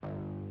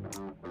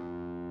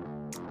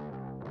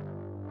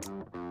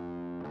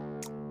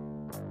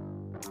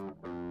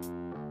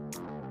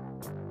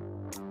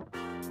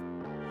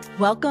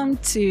Welcome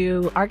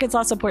to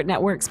Arkansas Support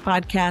Network's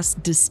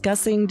podcast,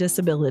 Discussing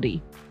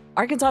Disability.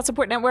 Arkansas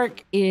Support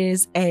Network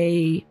is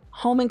a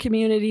home and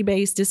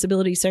community-based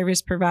disability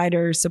service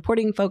provider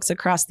supporting folks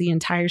across the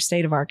entire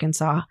state of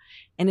Arkansas.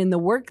 And in the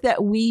work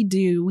that we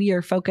do, we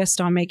are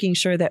focused on making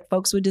sure that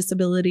folks with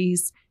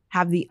disabilities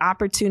have the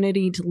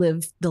opportunity to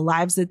live the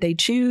lives that they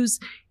choose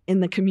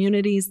in the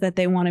communities that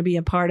they want to be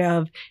a part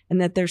of,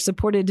 and that they're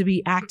supported to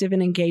be active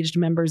and engaged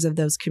members of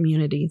those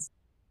communities.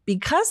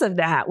 Because of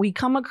that, we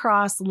come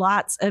across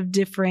lots of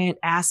different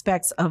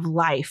aspects of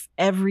life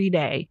every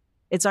day.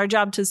 It's our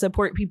job to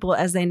support people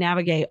as they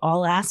navigate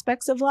all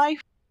aspects of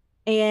life.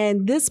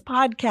 And this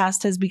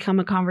podcast has become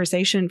a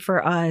conversation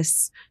for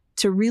us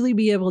to really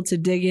be able to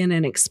dig in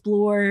and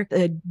explore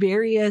the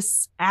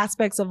various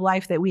aspects of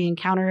life that we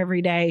encounter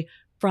every day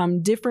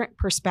from different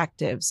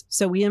perspectives.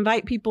 So we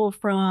invite people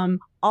from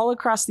all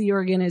across the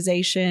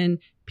organization,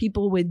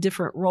 people with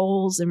different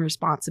roles and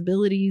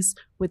responsibilities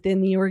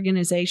within the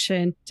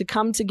organization, to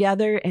come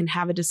together and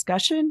have a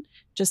discussion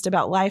just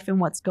about life and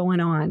what's going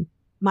on.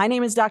 My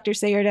name is Dr.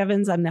 Syard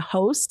Evans. I'm the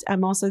host.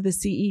 I'm also the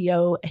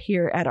CEO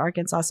here at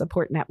Arkansas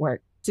Support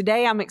Network.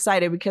 Today, I'm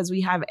excited because we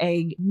have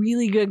a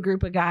really good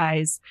group of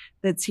guys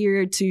that's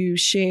here to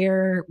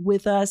share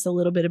with us a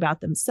little bit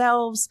about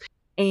themselves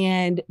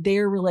and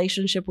their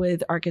relationship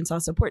with Arkansas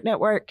Support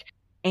Network,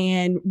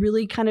 and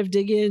really kind of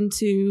dig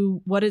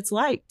into what it's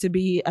like to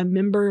be a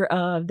member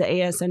of the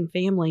ASN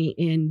family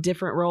in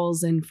different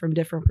roles and from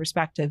different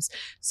perspectives.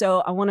 So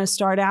I want to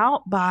start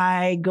out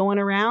by going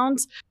around.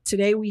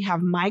 Today we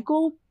have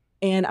Michael,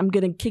 and I'm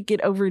going to kick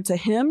it over to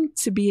him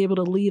to be able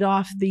to lead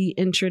off the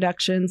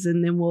introductions,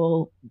 and then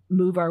we'll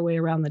move our way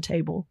around the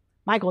table.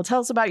 Michael, tell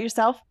us about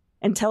yourself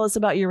and tell us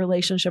about your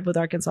relationship with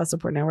Arkansas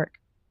Support Network.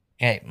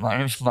 Hey, my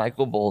name is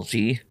Michael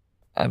Bolsey.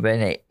 I've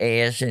been an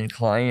ASN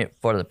client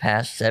for the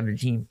past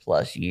 17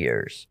 plus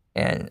years,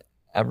 and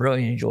I've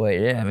really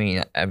enjoyed it. I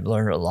mean, I've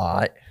learned a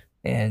lot,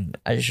 and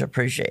I just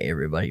appreciate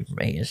everybody from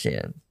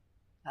ASN.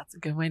 That's a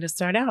good way to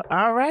start out.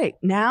 All right.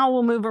 Now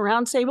we'll move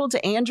around table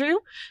to Andrew.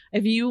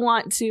 If you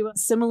want to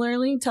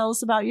similarly tell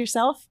us about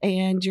yourself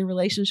and your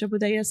relationship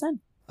with ASN.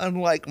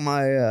 Unlike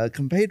my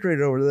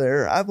compatriot over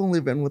there, I've only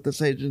been with this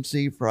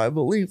agency for, I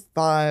believe,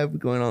 5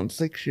 going on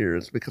 6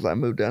 years, because I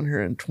moved down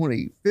here in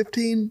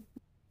 2015.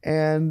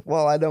 And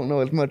while I don't know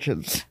as much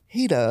as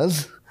he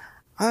does,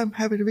 I'm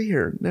happy to be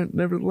here.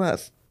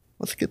 Nevertheless,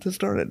 let's get this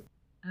started.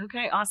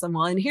 Okay, awesome.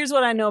 Well, and here's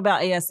what I know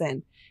about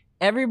ASN.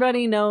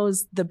 Everybody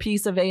knows the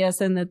piece of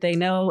ASN that they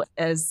know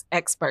as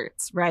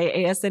experts, right?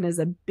 ASN is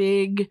a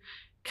big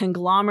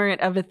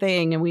conglomerate of a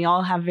thing, and we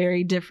all have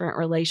very different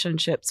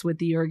relationships with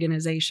the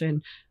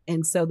organization.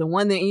 And so the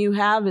one that you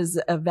have is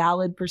a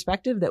valid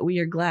perspective that we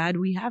are glad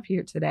we have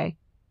here today.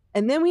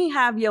 And then we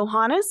have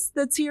Yohannes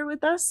that's here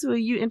with us. Will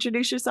you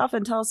introduce yourself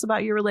and tell us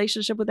about your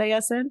relationship with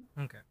ASN?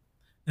 Okay.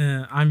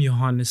 I'm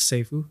Yohannes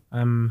Seifu.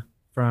 I'm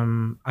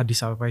from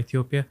Addis Ababa,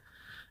 Ethiopia.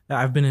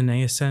 I've been in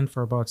ASN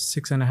for about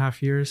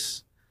 6.5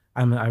 years.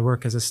 I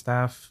work as a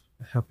staff,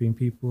 helping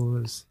people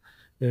with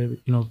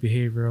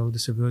behavioral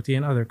disability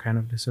and other kind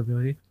of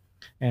disability.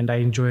 And I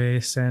enjoy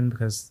ASN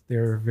because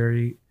they're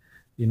very,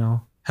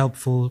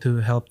 helpful to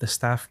help the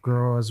staff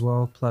grow as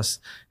well, plus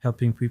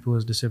helping people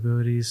with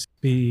disabilities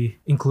be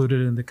included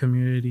in the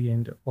community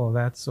and all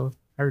that. So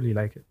I really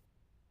like it.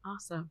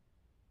 Awesome.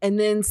 And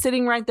then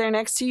sitting right there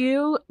next to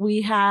you,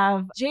 we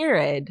have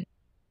Jared.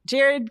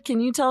 Jared,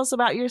 can you tell us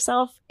about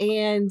yourself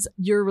and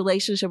your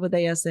relationship with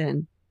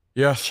ASN?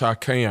 Yes, I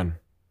can.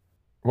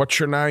 What's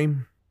your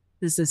name?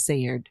 This is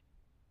Syard.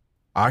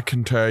 I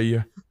can tell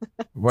you.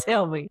 Well,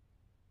 Tell me.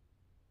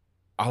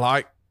 I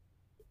like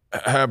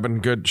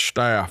having good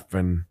staff,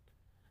 and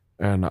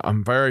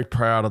I'm very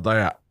proud of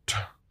that.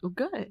 Well,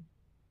 good.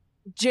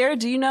 Jared,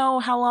 do you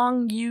know how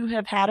long you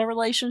have had a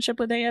relationship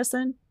with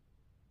ASN?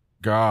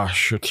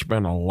 Gosh, it's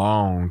been a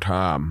long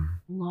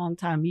time. Long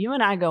time. You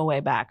and I go way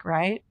back,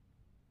 right?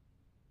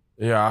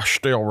 Yeah, I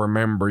still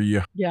remember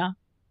you. Yeah,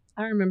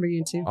 I remember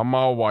you too. I'm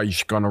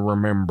always going to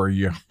remember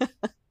you.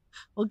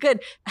 Well,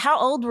 good. How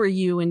old were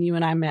you when you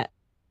and I met?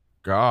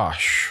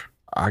 Gosh,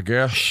 I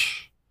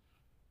guess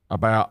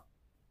about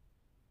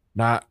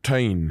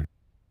 19.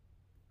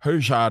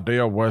 Whose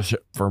idea was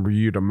it for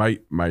you to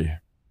meet me?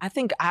 I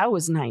think I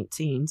was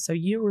 19, so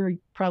you were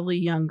probably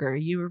younger.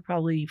 You were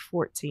probably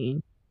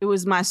 14. It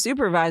was my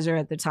supervisor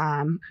at the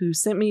time who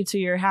sent me to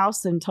your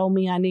house and told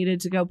me I needed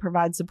to go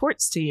provide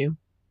supports to you.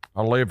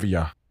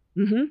 Olivia.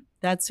 Mm-hmm.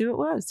 That's who it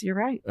was. You're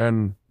right.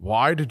 And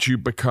why did you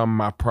become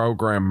my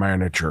program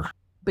manager?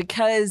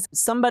 Because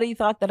somebody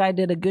thought that I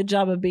did a good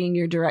job of being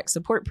your direct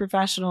support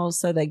professional,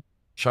 so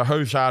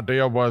whose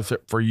idea was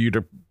it for you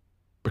to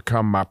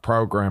become my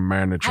program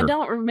manager? I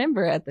don't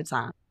remember at the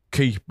time.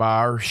 Keith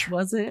Byers.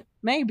 Was it?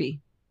 Maybe.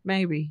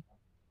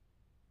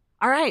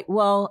 All right.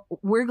 Well,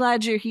 we're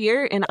glad you're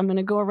here, and I'm going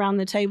to go around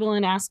the table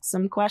and ask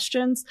some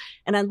questions.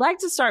 And I'd like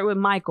to start with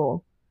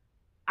Michael.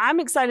 I'm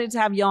excited to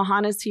have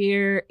Yohannes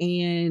here,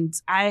 and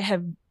I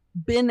have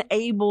been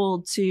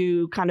able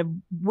to kind of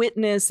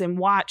witness and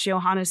watch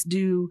Yohannes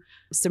do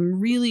some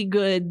really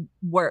good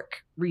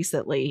work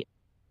recently,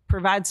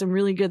 provide some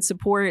really good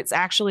supports.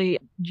 Actually,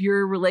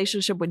 your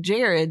relationship with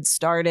Jared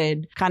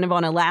started kind of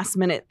on a last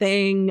minute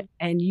thing,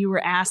 and you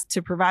were asked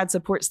to provide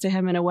supports to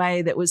him in a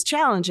way that was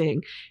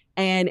challenging.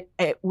 And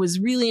it was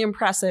really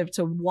impressive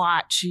to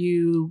watch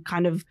you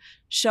kind of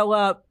show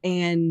up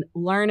and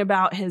learn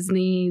about his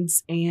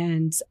needs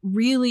and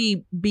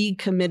really be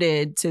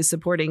committed to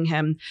supporting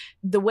him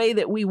the way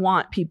that we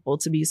want people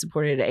to be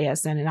supported at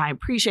ASN. And I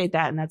appreciate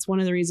that. And that's one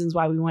of the reasons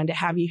why we wanted to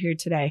have you here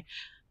today.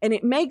 And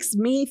it makes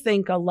me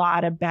think a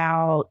lot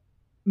about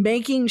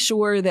making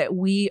sure that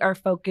we are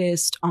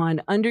focused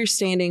on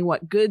understanding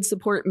what good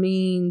support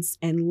means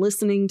and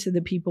listening to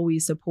the people we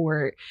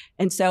support.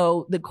 And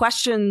so the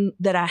question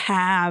that I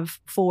have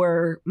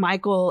for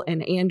Michael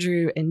and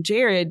Andrew and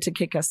Jared to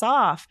kick us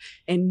off,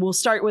 and we'll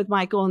start with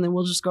Michael and then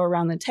we'll just go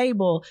around the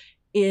table,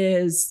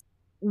 is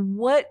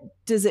what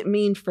does it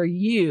mean for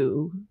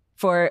you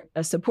for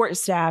a support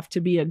staff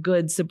to be a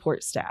good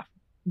support staff?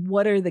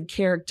 What are the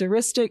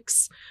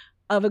characteristics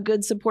of a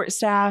good support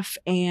staff,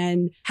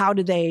 and how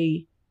do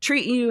they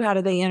treat you? How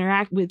do they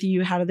interact with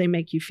you? How do they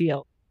make you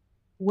feel?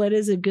 What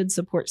does a good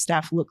support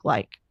staff look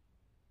like?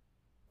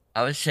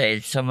 I would say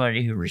it's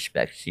somebody who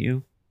respects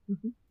you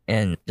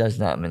and does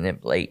not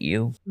manipulate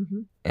you.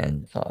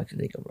 And that's all I can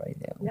think of right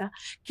now. Yeah.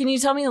 Can you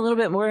tell me a little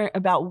bit more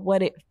about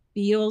what it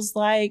feels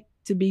like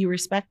to be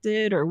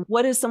respected, or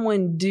what does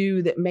someone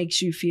do that makes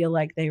you feel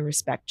like they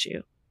respect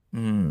you?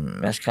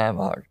 That's kind of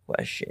a hard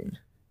question.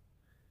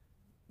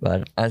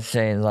 But I'd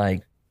say,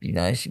 like, be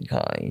nice and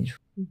kind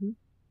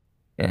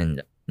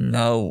and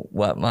know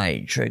what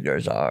my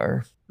triggers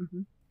are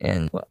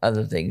and what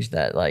other things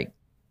that, like,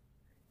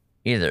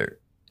 either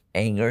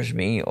angers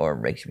me or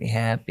makes me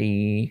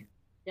happy.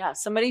 Yeah,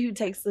 somebody who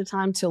takes the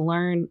time to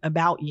learn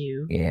about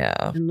you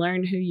and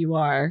learn who you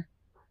are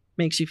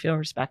makes you feel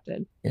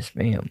respected. Yes,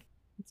 ma'am.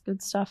 That's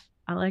good stuff.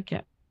 I like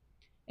it.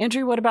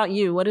 Andrew, what about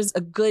you? What does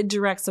a good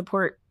direct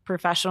support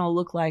professional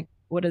look like?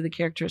 What are the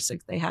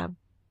characteristics they have?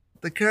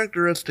 The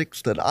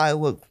characteristics that I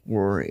look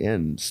for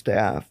in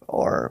staff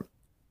are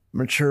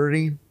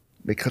maturity,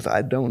 because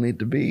I don't need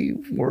to be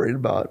worried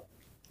about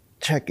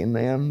checking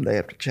them. They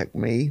have to check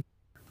me.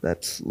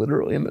 That's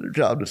literally in the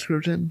job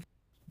description.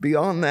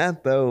 Beyond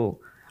that, though,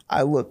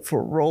 I look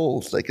for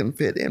roles that can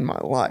fit in my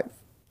life.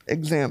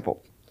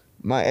 Example,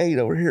 my aide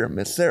over here,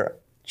 Miss Sarah,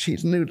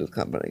 she's new to the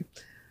company,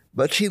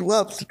 but she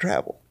loves to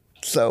travel.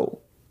 So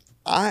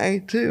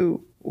I,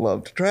 too,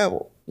 love to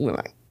travel when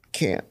I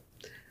can.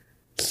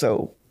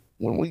 So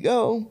when we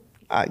go,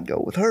 I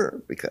go with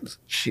her because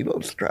she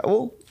loves to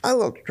travel. I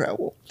love to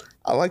travel.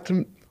 I like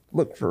to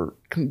look for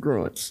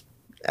congruence,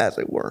 as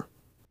it were.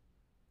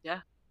 Yeah.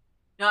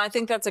 No, I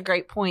think that's a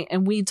great point.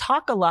 And we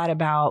talk a lot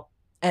about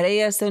at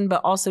ASN,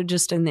 but also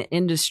just in the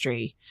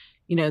industry.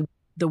 You know,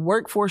 the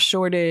workforce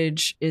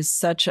shortage is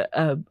such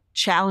a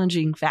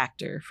challenging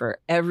factor for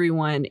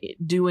everyone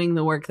doing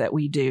the work that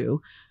we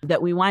do,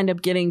 that we wind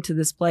up getting to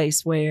this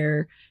place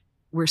where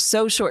we're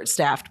so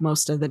short-staffed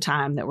most of the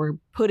time that we're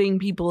putting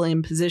people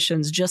in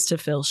positions just to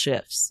fill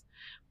shifts.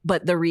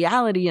 But the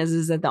reality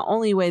is that the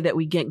only way that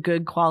we get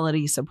good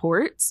quality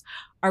supports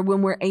are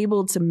when we're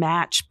able to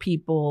match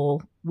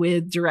people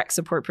with direct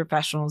support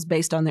professionals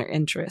based on their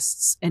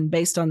interests and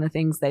based on the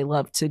things they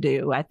love to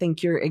do. I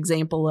think your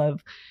example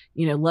of,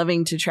 you know,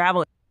 loving to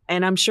travel,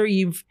 and I'm sure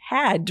you've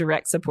had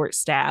direct support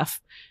staff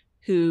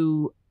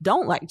who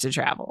don't like to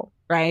travel,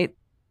 right?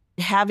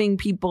 Having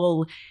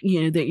people,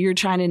 you know, that you're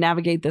trying to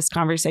navigate this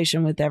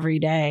conversation with every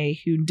day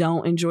who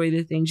don't enjoy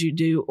the things you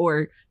do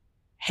or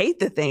hate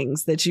the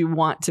things that you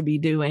want to be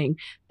doing,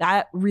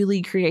 that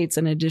really creates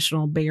an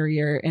additional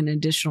barrier and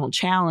additional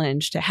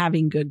challenge to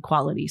having good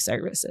quality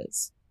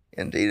services.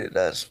 Indeed it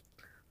does.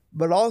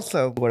 But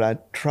also what I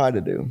try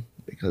to do,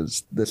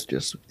 because this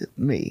just is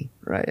me,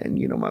 right? And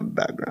you know my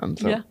background.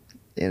 So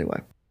anyway,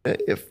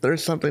 if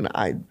there's something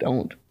I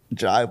don't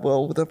jive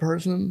well with a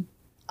person,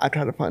 I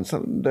try to find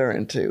something they're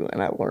into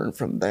and I learn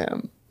from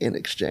them in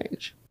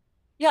exchange.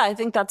 Yeah, I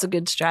think that's a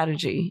good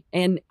strategy.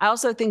 And I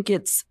also think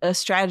it's a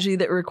strategy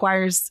that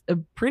requires a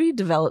pretty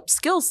developed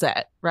skill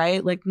set,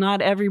 right? Like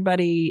not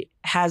everybody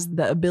has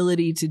the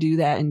ability to do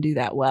that and do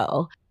that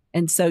well.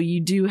 And so you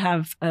do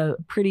have a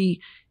pretty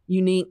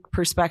unique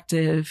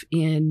perspective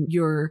in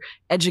your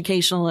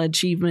educational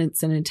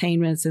achievements and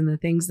attainments and the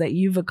things that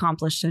you've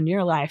accomplished in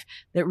your life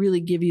that really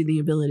give you the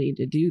ability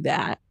to do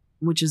that,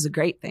 which is a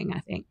great thing, I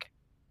think.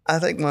 I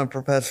think my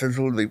professors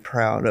would be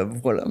proud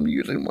of what I'm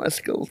using my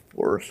skills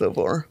for so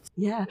far.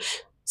 Yeah.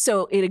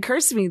 So it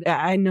occurs to me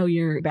that I know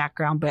your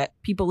background, but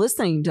people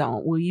listening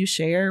don't. Will you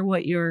share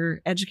what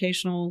your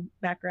educational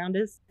background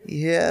is?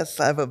 Yes,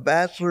 I have a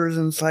bachelor's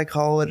in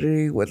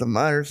psychology with a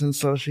master's in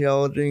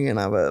sociology, and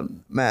I have a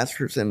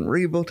master's in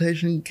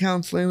rehabilitation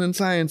counseling and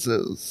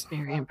sciences.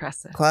 Very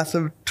impressive. Class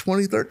of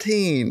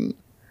 2013,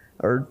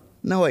 or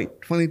no,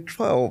 wait,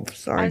 2012.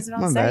 Sorry, I was about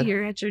to say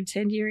you're at your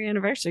 10-year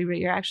anniversary, but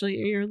you're actually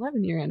at your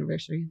 11-year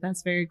anniversary.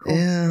 That's very cool.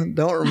 Yeah,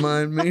 don't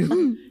remind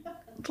me.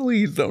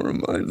 Please don't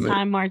remind me.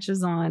 Time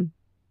marches on.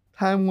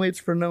 Time waits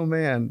for no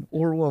man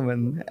or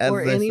woman, as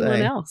or they anyone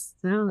say. else.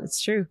 No,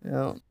 it's true.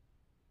 Yeah.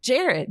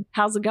 Jared,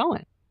 how's it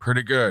going?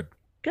 Pretty good.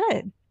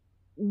 Good.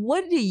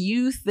 What do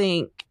you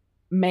think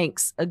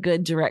makes a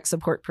good direct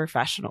support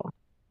professional?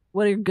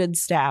 What are good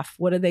staff?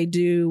 What do they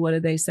do? What do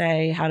they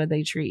say? How do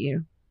they treat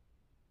you?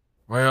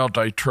 Well,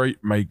 they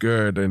treat me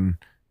good, and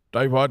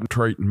they wasn't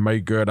treating me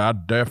good,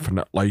 I'd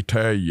definitely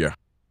tell you.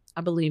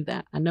 I believe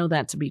that. I know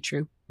that to be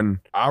true. And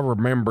I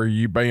remember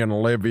you being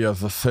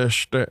Olivia's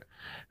assistant,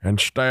 and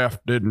staff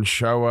didn't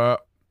show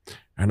up,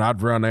 and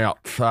I'd run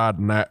outside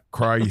and act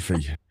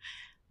crazy.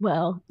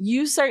 Well,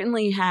 you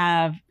certainly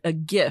have a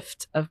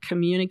gift of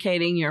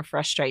communicating your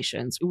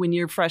frustrations when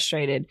you're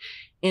frustrated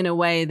in a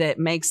way that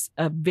makes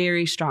a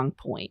very strong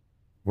point.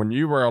 When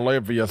you were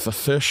Olivia's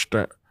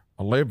assistant,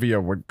 Olivia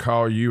would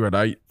call you at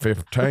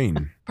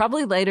 8:15.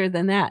 Probably later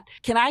than that.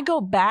 Can I go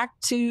back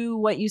to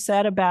what you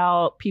said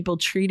about people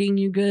treating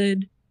you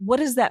good? What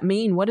does that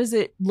mean? What does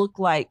it look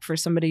like for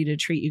somebody to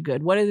treat you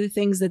good? What are the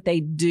things that they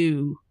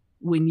do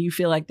when you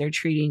feel like they're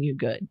treating you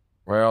good?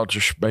 Well,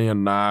 just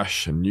being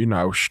nice and,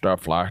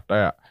 stuff like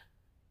that.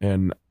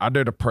 And I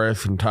did a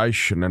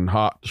presentation in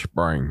Hot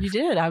Springs. You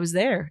did. I was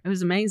there. It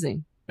was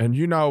amazing. And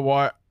you know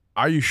what?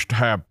 I used to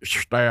have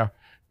staff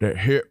that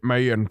hit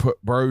me and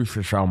put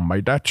bruises on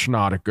me. That's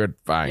not a good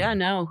thing. Yeah,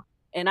 no.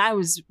 And I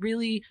was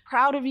really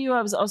proud of you.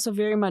 I was also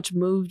very much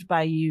moved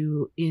by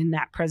you in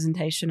that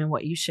presentation and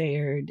what you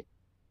shared.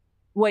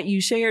 What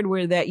you shared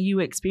were that you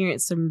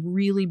experienced some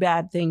really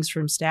bad things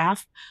from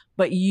staff,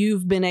 but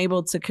you've been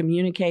able to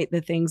communicate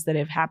the things that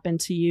have happened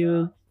to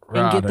you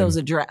and get those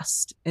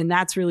addressed. And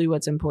that's really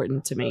what's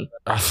important to me.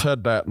 I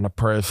said that in the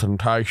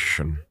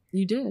presentation.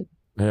 You did.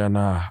 And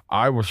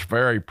I was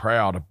very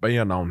proud of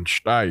being on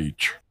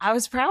stage. I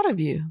was proud of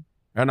you.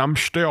 And I'm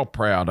still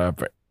proud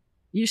of it.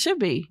 You should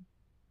be.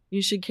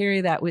 You should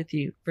carry that with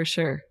you, for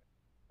sure.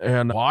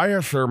 And why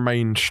is there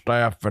mean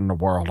staff in the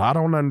world? I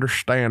don't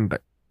understand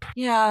it.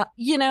 Yeah,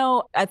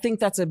 I think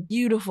that's a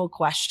beautiful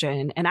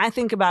question. And I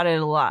think about it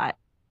a lot.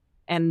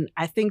 And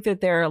I think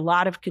that there are a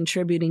lot of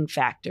contributing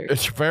factors.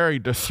 It's very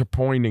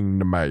disappointing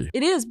to me.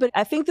 It is, but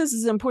I think this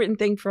is an important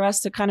thing for us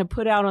to kind of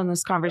put out on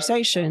this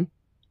conversation.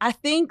 I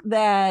think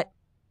that,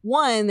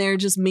 one, there are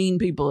just mean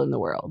people in the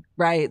world,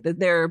 right? That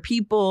there are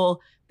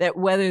people that,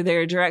 whether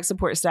they're direct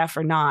support staff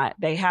or not,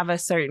 they have a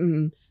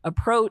certain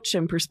approach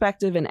and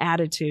perspective and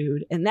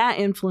attitude, and that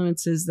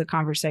influences the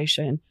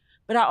conversation.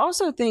 But I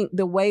also think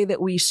the way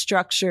that we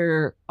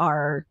structure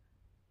our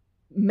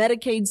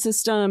Medicaid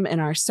system and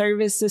our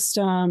service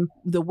system,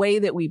 the way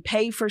that we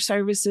pay for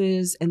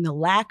services and the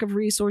lack of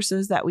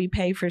resources that we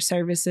pay for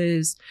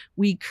services,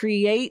 we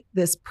create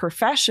this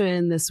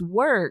profession, this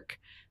work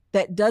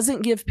that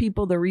doesn't give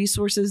people the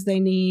resources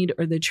they need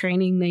or the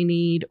training they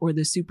need or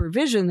the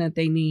supervision that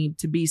they need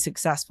to be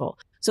successful.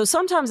 So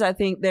sometimes I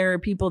think there are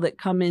people that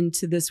come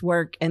into this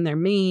work and they're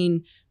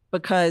mean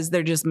because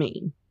they're just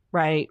mean,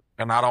 right?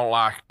 And I don't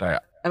like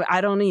that.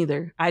 I don't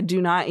either. I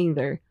do not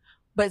either.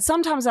 But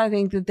sometimes I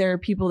think that there are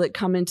people that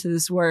come into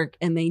this work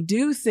and they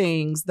do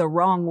things the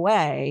wrong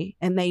way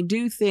and they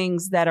do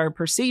things that are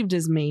perceived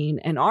as mean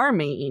and are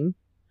mean,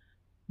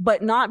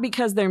 but not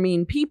because they're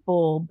mean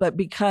people, but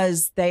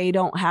because they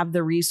don't have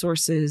the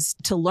resources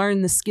to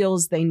learn the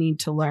skills they need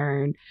to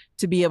learn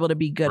to be able to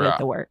be good at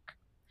the work.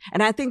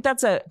 And I think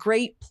that's a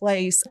great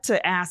place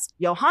to ask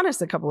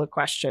Yohannes a couple of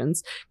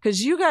questions,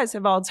 because you guys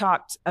have all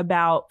talked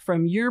about,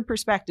 from your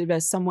perspective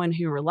as someone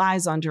who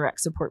relies on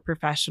direct support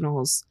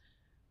professionals,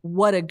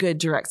 what a good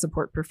direct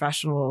support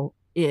professional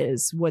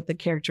is, what the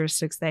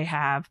characteristics they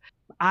have.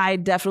 I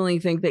definitely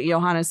think that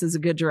Yohannes is a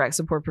good direct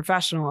support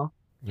professional.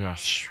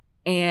 Yes.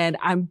 And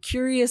I'm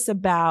curious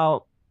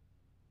about,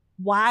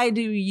 why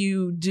do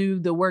you do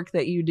the work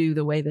that you do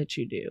the way that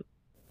you do?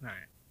 All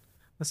right.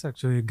 That's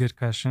actually a good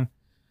question.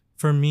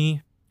 For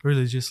me,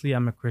 religiously,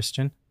 I'm a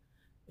Christian.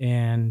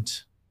 And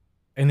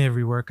in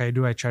every work I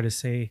do, I try to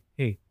say,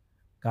 hey,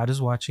 God is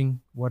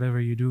watching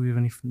whatever you do,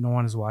 even if no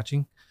one is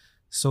watching.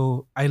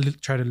 So I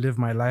try to live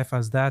my life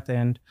as that.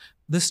 And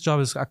this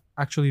job is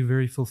actually a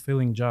very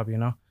fulfilling job,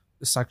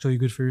 It's actually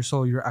good for your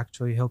soul. You're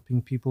actually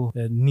helping people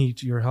that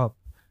need your help.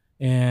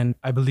 And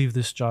I believe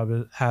this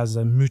job has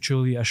a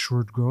mutually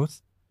assured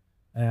growth.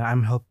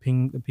 I'm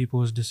helping the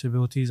people with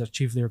disabilities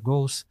achieve their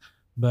goals,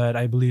 but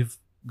I believe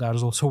God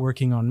is also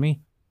working on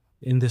me.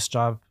 In this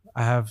job,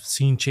 I have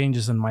seen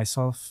changes in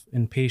myself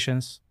in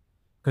patience,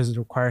 because it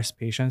requires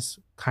patience,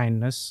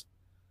 kindness,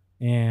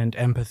 and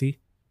empathy,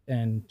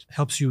 and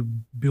helps you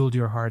build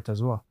your heart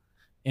as well.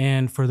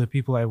 And for the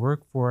people I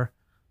work for,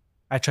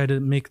 I try to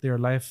make their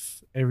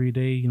life every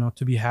day,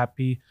 to be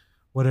happy,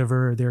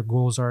 whatever their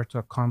goals are, to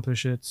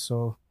accomplish it.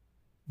 So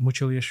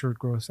mutually assured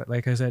growth,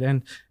 like I said,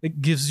 and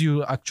it gives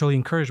you actually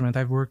encouragement.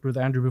 I've worked with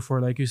Andrew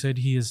before. Like you said,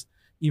 he is,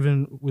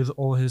 even with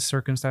all his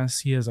circumstances,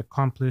 he has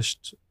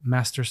accomplished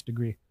master's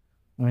degree,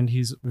 and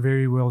he's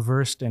very well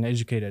versed and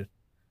educated.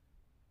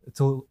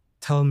 To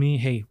tell me,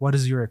 hey, what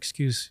is your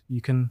excuse?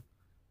 You can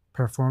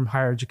perform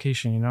higher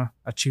education,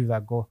 achieve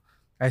that goal.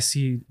 I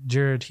see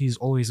Jared, he's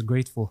always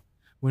grateful.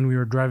 When we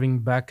were driving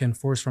back and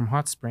forth from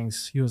Hot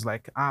Springs, he was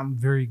like, I'm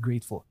very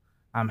grateful.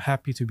 I'm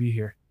happy to be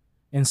here.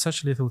 In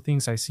such little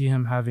things, I see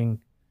him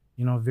having,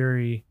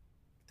 very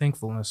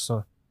thankfulness.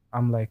 So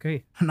I'm like,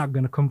 hey, I'm not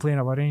going to complain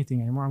about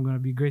anything anymore. I'm going to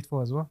be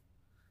grateful as well.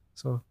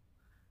 So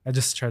I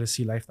just try to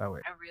see life that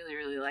way. I really,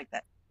 really like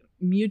that.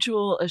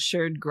 Mutual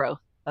assured growth.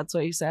 That's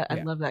what you said.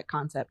 I love that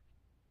concept.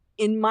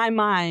 In my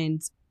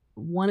mind,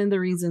 one of the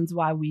reasons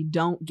why we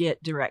don't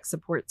get direct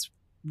supports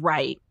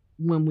right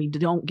when we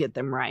don't get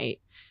them right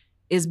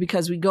is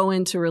because we go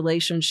into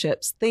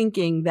relationships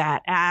thinking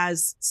that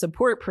as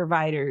support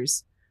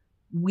providers,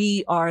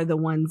 we are the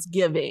ones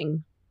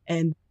giving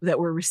and that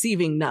we're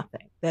receiving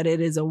nothing, that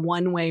it is a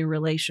one-way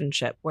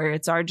relationship where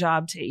it's our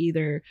job to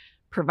either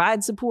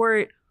provide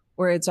support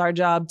or it's our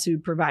job to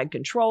provide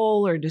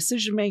control or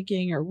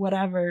decision-making or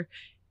whatever.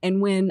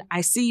 And when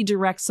I see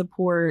direct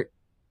support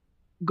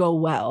go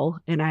well,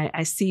 and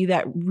I see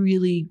that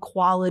really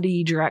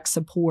quality direct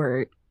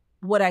support,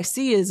 what I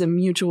see is a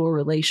mutual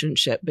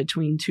relationship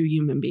between two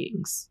human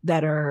beings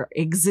that are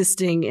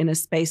existing in a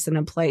space and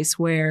a place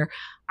where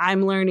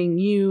I'm learning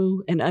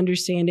you and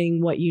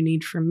understanding what you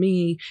need from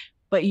me,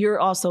 but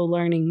you're also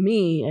learning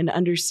me and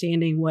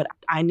understanding what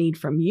I need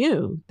from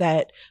you.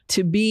 That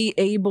to be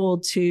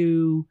able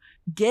to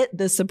get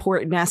the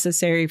support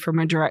necessary from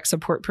a direct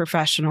support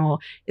professional,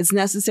 it's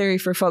necessary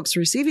for folks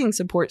receiving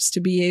supports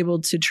to be able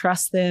to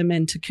trust them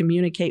and to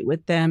communicate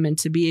with them and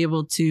to be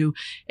able to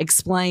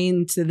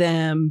explain to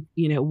them,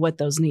 what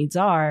those needs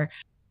are.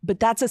 But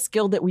that's a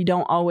skill that we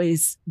don't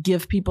always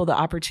give people the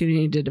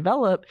opportunity to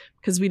develop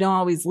because we don't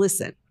always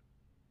listen,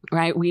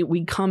 right?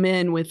 We come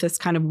in with this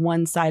kind of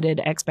one-sided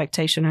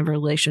expectation of a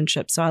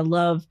relationship. So I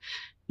love,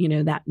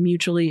 that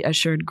mutually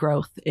assured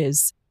growth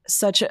is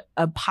such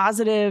a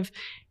positive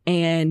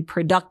and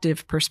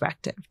productive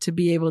perspective to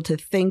be able to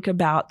think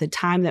about the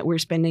time that we're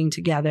spending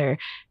together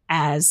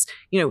as,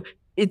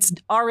 it's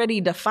already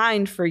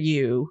defined for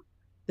you.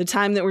 The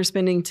time that we're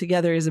spending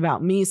together is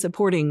about me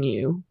supporting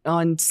you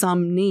on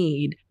some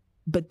need,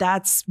 but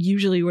that's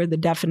usually where the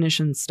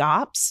definition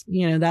stops.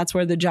 That's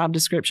where the job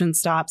description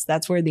stops.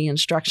 That's where the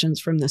instructions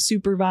from the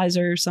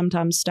supervisor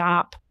sometimes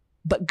stop.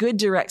 But good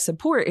direct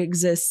support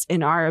exists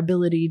in our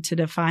ability to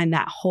define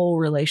that whole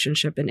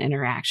relationship and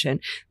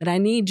interaction, that I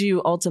need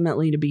you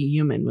ultimately to be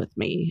human with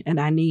me. And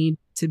I need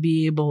to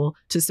be able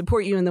to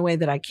support you in the way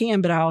that I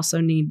can, but I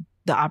also need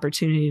the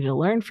opportunity to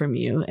learn from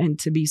you and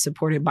to be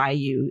supported by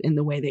you in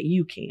the way that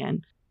you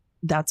can.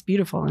 That's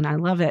beautiful. And I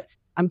love it.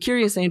 I'm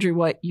curious, Andrew,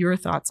 what your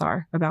thoughts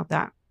are about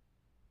that.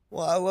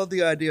 Well, I love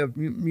the idea of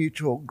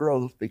mutual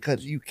growth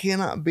because you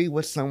cannot be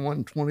with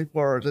someone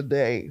 24 hours a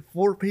day,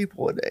 4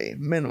 people a day,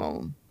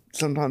 minimum,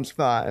 sometimes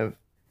 5,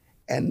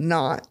 and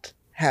not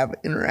have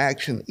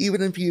interaction,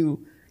 even if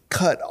you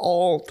cut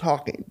all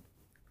talking,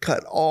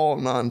 cut all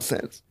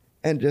nonsense,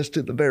 and just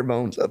do the bare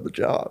bones of the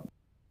job.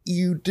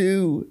 You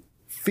do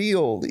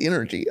feel the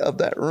energy of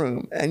that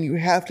room, and you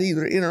have to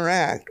either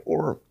interact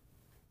or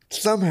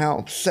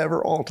somehow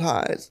sever all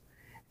ties.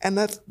 And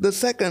that's the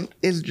second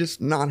is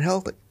just not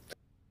healthy.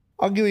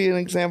 I'll give you an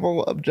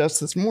example of just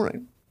this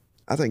morning.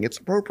 I think it's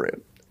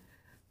appropriate.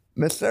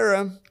 Miss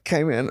Sarah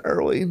came in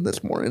early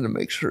this morning to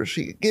make sure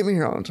she could get me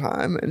here on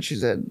time. And she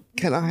said,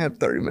 can I have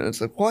 30 minutes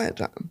of quiet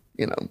time?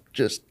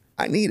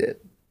 I need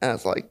it. And I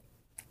was like,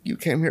 you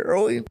came here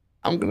early.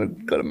 I'm going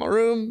to go to my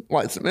room,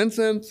 light some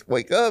incense,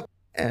 wake up.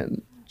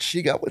 And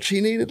she got what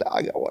she needed.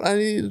 I got what I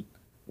needed.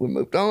 We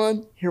moved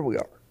on. Here we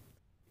are.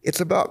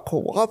 It's about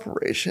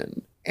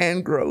cooperation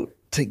and growth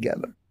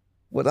together.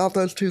 Without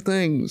those two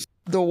things,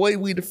 the way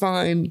we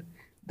define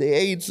the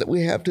aids that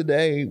we have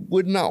today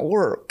would not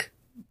work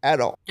at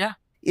all. Yeah.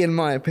 In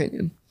my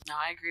opinion. No,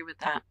 I agree with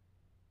that.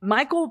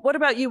 Michael, what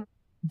about you?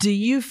 Do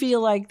you feel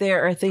like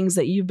there are things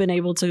that you've been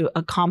able to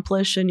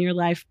accomplish in your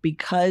life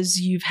because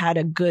you've had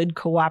a good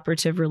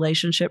cooperative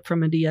relationship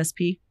from a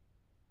DSP?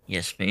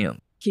 Yes, ma'am.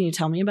 Can you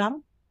tell me about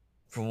them?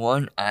 For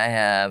one, I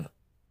have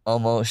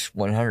almost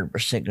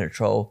 100%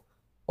 control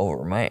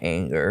over my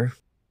anger.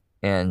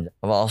 And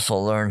I've also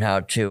learned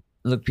how to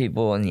look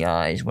people in the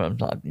eyes when I'm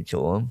talking to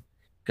them.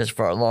 Because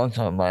for a long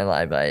time in my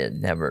life, I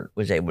never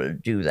was able to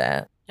do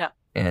that. Yeah.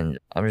 And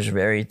I'm just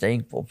very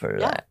thankful for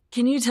that.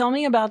 Can you tell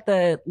me about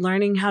the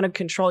learning how to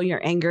control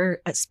your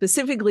anger?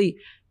 Specifically,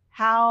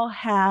 how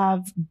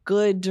have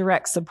good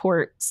direct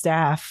support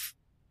staff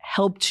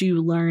helped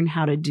you learn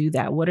how to do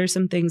that? What are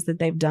some things that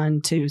they've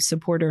done to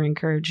support or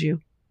encourage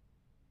you?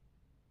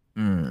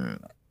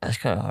 That's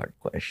kind of a hard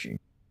question.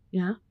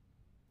 Yeah.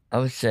 I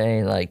would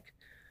say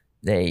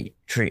they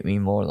treat me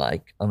more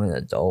like I'm an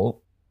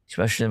adult,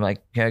 especially my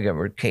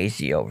caregiver,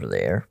 Casey, over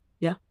there.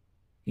 Yeah.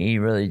 He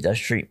really does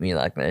treat me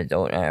like an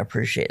adult, and I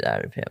appreciate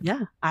that of him.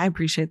 Yeah, I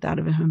appreciate that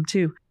of him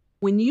too.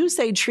 When you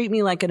say treat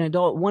me like an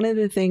adult, one of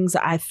the things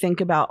I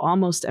think about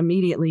almost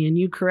immediately, and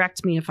you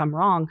correct me if I'm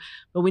wrong,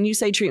 but when you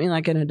say treat me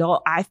like an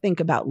adult, I think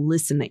about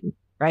listening,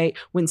 right?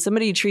 When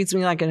somebody treats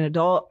me like an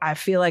adult, I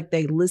feel like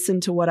they listen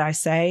to what I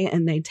say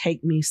and they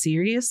take me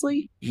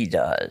seriously. He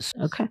does.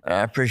 Okay. And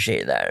I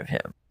appreciate that of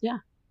him. Yeah,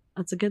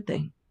 that's a good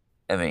thing.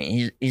 I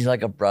mean, he's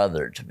like a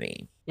brother to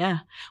me. Yeah.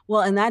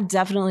 Well, and that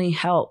definitely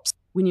helps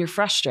when you're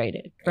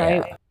frustrated,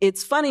 right? Yeah.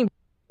 It's funny.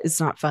 It's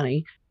not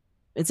funny.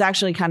 It's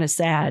actually kind of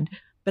sad.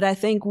 But I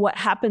think what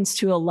happens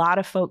to a lot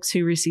of folks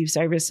who receive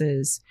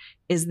services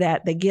is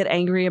that they get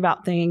angry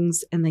about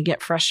things and they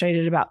get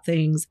frustrated about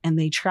things and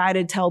they try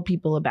to tell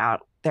people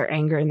about their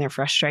anger and their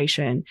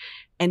frustration,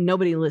 and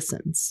nobody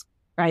listens,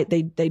 right?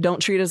 They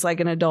don't treat us like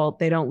an adult.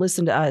 They don't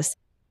listen to us.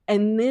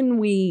 And then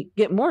we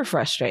get more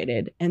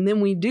frustrated. And then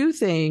we do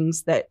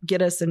things that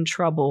get us in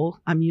trouble.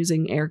 I'm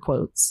using air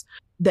quotes.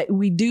 That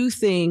we do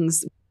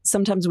things,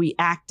 sometimes we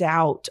act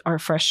out our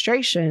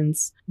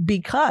frustrations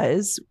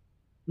because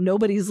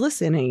nobody's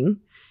listening.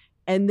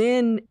 And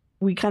then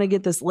we kind of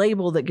get this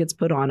label that gets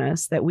put on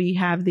us that we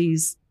have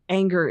these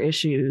anger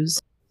issues.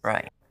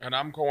 Right. And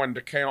I'm going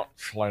to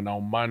counseling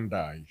on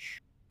Mondays.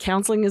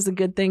 Counseling is a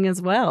good thing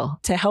as well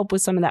to help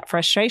with some of that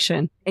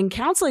frustration. And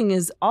counseling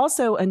is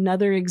also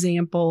another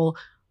example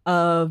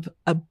of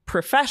a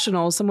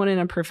professional, someone in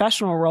a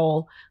professional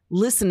role,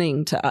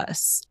 listening to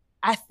us.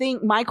 I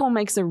think Michael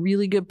makes a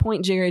really good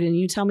point, Jared, and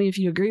you tell me if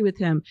you agree with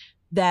him,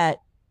 that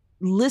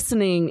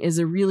listening is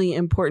a really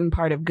important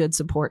part of good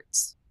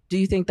supports. Do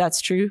you think that's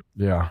true?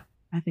 Yeah.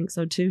 I think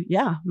so too.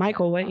 Yeah.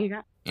 Michael, what you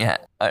got? Yeah,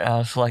 I'd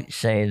also like to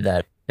say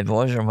that if it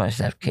wasn't for my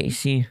staff,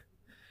 Casey,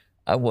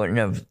 I wouldn't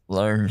have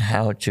learned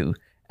how to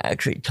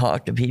actually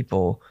talk to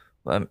people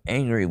who I'm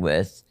angry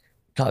with,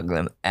 talk to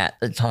them at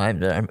the time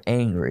that I'm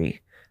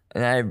angry.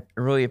 And I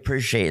really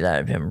appreciate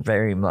that of him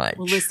very much.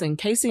 Well, listen,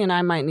 Casey and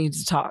I might need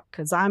to talk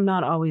because I'm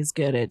not always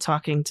good at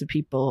talking to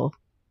people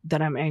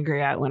that I'm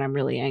angry at when I'm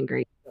really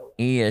angry.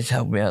 He has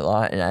helped me a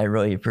lot, and I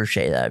really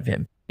appreciate that of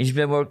him. He's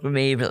been working with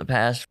me for the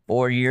past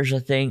 4 years, I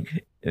think.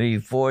 It'll be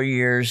 4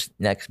 years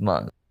next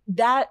month.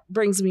 That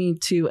brings me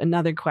to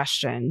another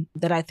question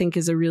that I think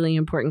is a really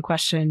important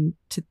question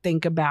to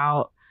think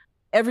about.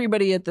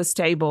 Everybody at this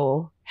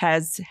table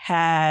has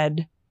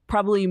had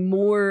probably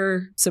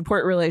more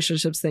support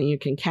relationships than you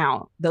can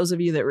count. Those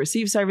of you that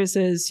receive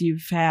services,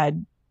 you've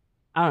had,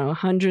 I don't know,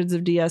 hundreds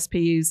of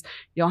DSPs.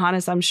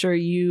 Yohannes, I'm sure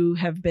you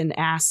have been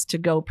asked to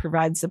go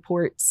provide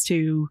supports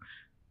to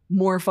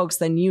more folks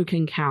than you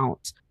can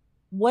count.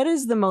 What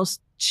is the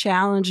most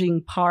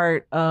challenging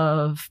part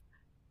of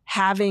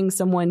having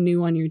someone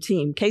new on your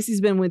team?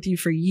 Casey's been with you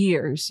for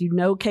years. You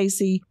know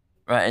Casey.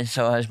 Right, and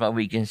so has my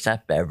weekend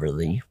staff,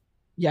 Beverly.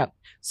 Yep.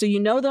 So you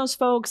know those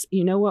folks,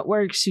 you know what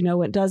works, you know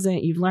what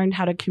doesn't, you've learned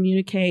how to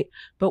communicate.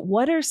 But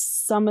what are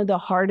some of the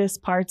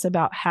hardest parts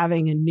about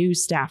having a new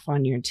staff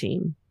on your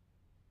team?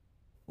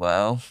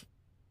 Well,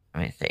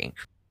 let me think.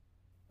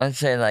 I'd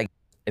say, like,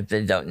 if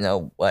they don't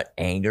know what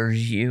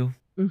angers you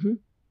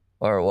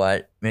or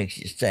what makes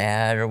you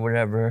sad or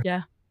whatever.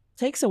 Yeah.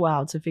 Takes a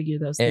while to figure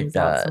those things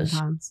out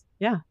sometimes.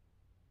 Yeah.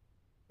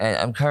 And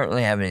I'm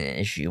currently having an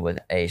issue with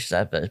a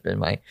staff that's been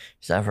my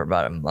staff for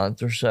about a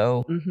month or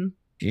so.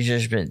 She's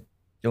just been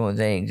doing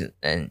things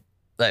and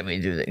let me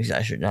do things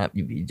I should not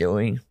be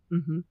doing.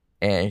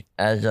 And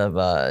as of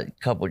a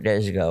couple of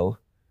days ago,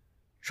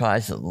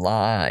 tries to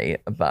lie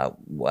about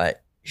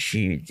what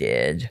she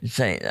did,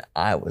 saying that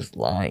I was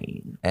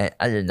lying. And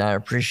I did not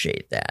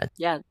appreciate that.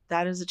 Yeah,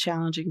 that is a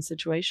challenging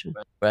situation.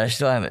 But I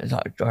still haven't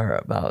talked to her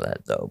about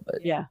that, though.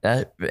 But yeah,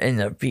 that's in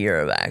the fear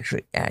of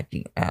actually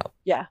acting out.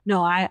 Yeah,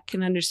 no, I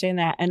can understand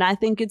that. And I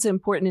think it's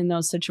important in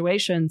those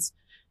situations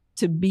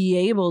to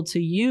be able to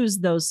use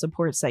those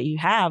supports that you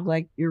have,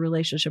 like your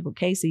relationship with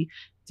Casey,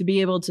 to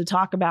be able to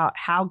talk about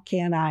how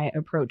can I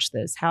approach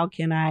this? How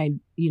can I,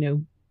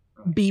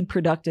 be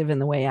productive in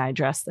the way I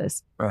address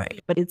this?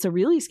 Right. But it's a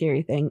really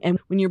scary thing. And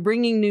when you're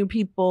bringing new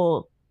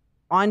people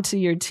onto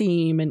your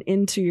team and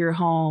into your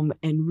home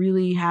and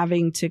really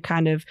having to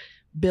kind of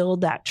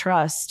build that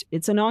trust,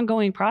 it's an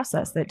ongoing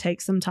process that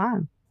takes some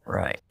time.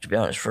 Right. To be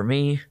honest, for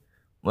me,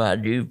 when I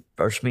do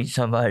first meet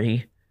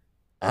somebody,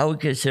 I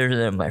would consider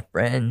them my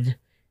friend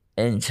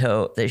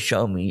until they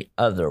show me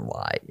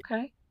otherwise.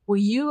 Okay. Well,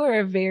 you are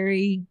a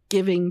very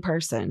giving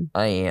person.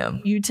 I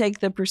am. You take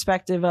the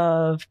perspective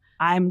of,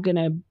 I'm going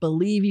to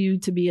believe you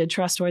to be a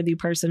trustworthy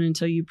person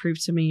until you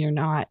prove to me you're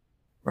not.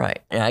 Right.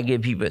 And I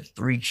give people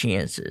 3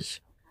 chances.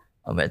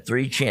 I'm a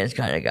 3-chance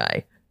kind of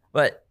guy.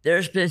 But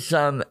there's been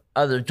some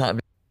other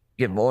times I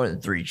get more than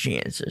 3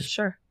 chances.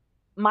 Sure.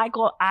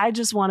 Michael, I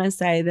just want to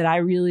say that I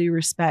really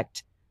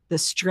respect the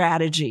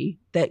strategy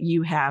that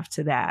you have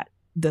to that.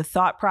 The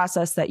thought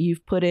process that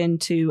you've put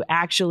into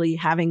actually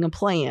having a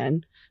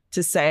plan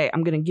to say,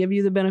 I'm going to give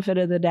you the benefit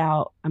of the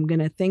doubt. I'm going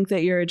to think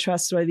that you're a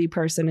trustworthy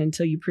person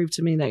until you prove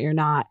to me that you're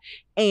not.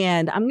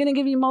 And I'm going to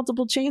give you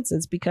multiple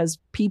chances because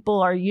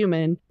people are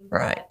human.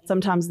 Right.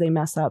 Sometimes they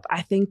mess up.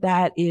 I think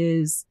that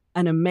is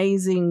an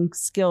amazing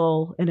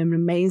skill and an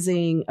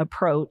amazing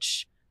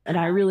approach. And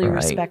I really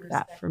respect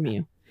that from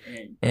you.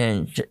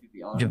 And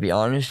to be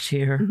honest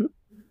here,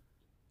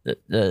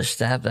 the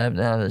staff that I have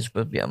now that's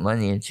supposed to be on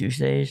Monday and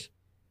Tuesdays,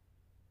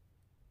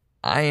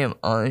 I am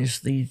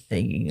honestly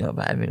thinking of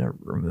having her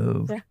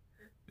removed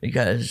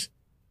because,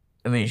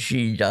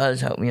 she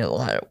does help me a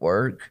lot at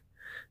work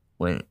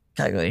when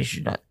technically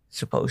she's not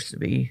supposed to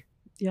be.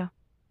 Yeah.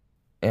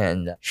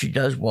 And she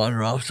does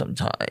wander off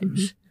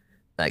sometimes.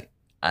 Like,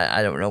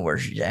 I don't know where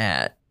she's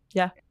at.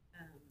 Yeah.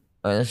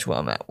 That's why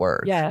I'm at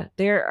work. Yeah,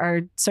 there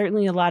are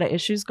certainly a lot of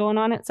issues going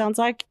on, it sounds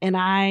like. And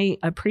I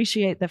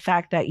appreciate the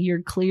fact that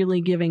you're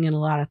clearly giving it a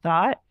lot of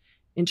thought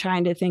and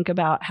trying to think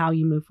about how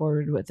you move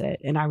forward with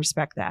it. And I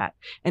respect that.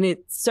 And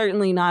it's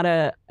certainly not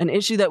an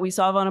issue that we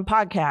solve on a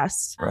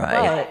podcast, Right.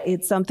 but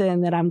it's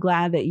something that I'm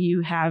glad that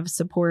you have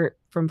support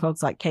from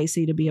folks like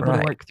Casey to be able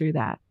to work through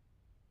that.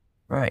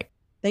 Right.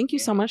 Thank you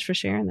so much for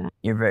sharing that.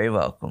 You're very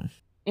welcome.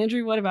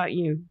 Andrew, what about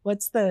you?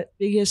 What's the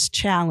biggest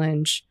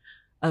challenge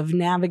of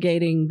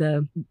navigating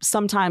the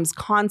sometimes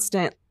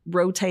constant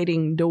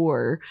rotating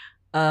door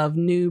of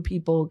new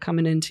people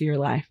coming into your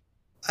life?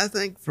 I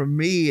think for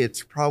me,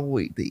 it's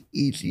probably the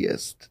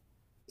easiest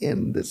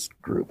in this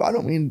group. I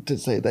don't mean to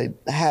say they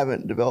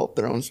haven't developed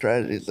their own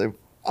strategies. They've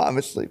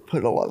obviously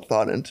put a lot of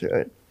thought into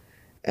it,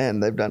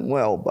 and they've done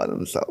well by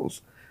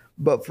themselves.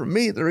 But for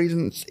me, the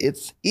reason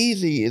it's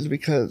easy is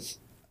because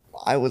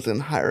I was in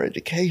higher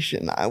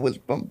education. I was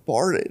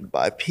bombarded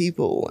by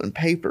people and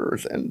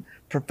papers and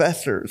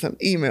professors and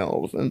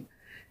emails, and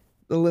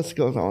the list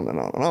goes on and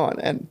on and on.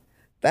 And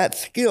that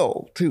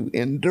skill to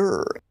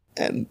endure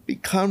and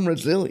become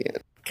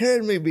resilient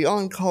carried me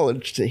beyond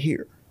college to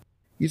here.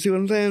 You see what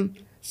I'm saying?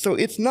 So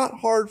it's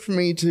not hard for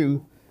me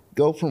to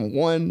go from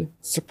one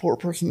support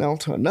personnel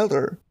to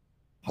another.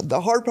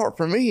 The hard part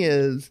for me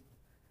is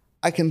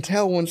I can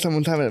tell when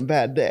someone's having a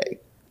bad day,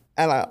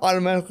 and I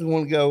automatically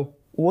want to go,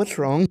 what's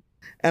wrong?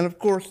 And of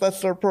course,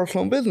 that's their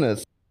personal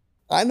business.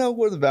 I know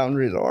where the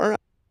boundaries are.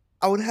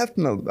 I would have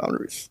to know the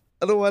boundaries.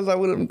 Otherwise, I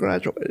wouldn't have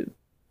graduated.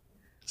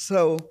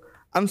 So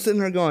I'm sitting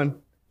there going,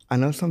 I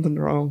know something's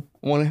wrong.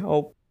 I want to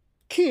help.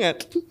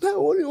 Can't. No,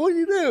 what do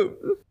you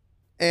do?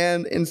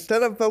 And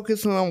instead of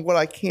focusing on what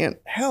I can't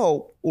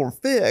help or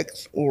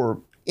fix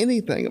or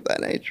anything of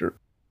that nature,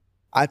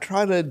 I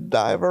try to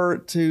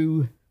divert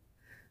to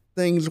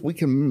things we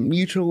can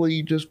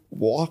mutually just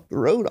walk the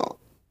road on.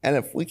 And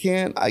if we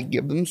can't, I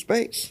give them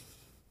space.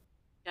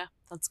 Yeah,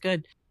 that's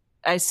good.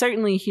 I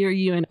certainly hear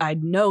you, and I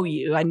know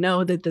you. I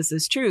know that this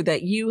is true,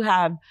 that you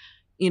have,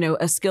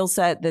 a skill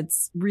set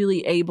that's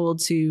really able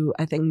to,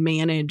 I think,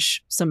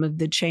 manage some of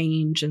the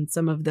change and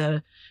some of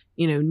the,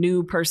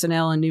 new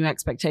personnel and new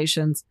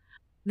expectations.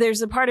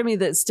 There's a part of me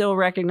that still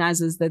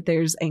recognizes that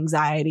there's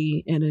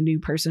anxiety in a new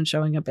person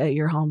showing up at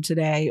your home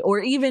today, or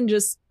even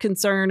just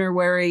concern or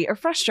worry or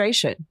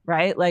frustration,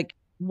 right? Like,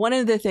 one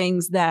of the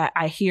things that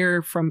I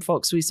hear from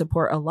folks we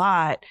support a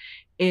lot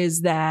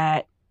is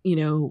that,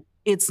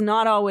 it's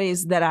not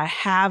always that I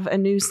have a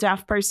new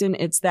staff person.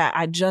 It's that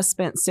I just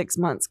spent 6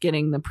 months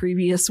getting the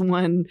previous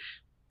one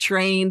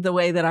trained the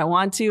way that I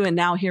want to. And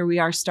now here we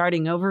are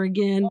starting over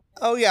again.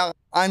 Oh, yeah.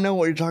 I know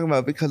what you're talking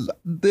about, because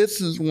this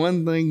is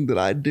one thing that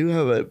I do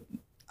have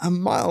a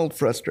mild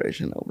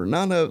frustration over.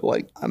 Not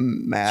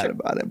I'm mad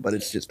about it, but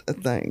it's just a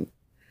thing.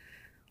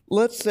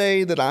 Let's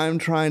say that I'm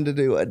trying to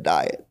do a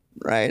diet,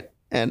 right?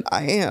 And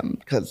I am,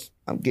 because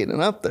I'm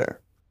getting up there.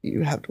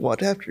 You have to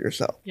watch after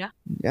yourself. Yeah.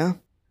 Yeah.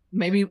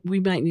 Maybe we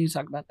might need to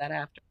talk about that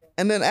after.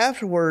 And then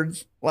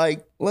afterwards,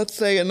 let's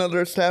say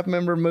another staff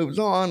member moves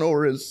on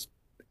or is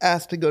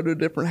asked to go to a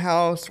different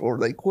house, or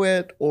they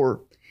quit,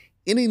 or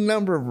any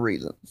number of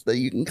reasons that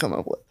you can come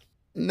up with.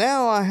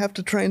 Now I have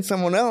to train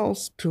someone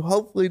else to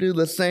hopefully do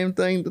the same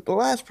thing that the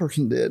last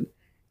person did.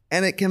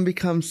 And it can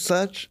become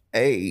such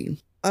a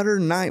utter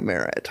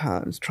nightmare at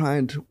times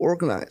trying to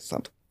organize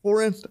something.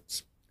 For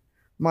instance,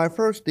 my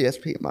first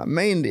DSP, my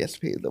main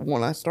DSP, the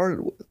one I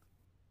started with,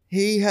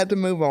 he had to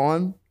move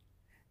on.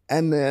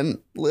 And then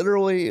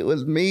literally it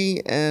was me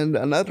and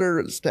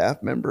another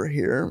staff member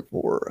here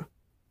for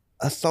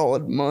a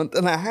solid month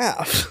and a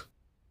half.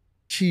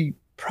 She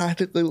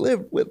practically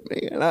lived with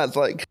me. And I was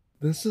like,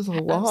 this is a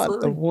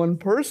lot of one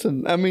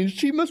person. I mean,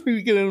 she must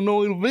be getting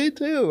annoyed with me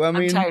too.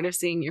 I'm tired of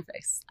seeing your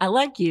face. I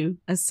like you.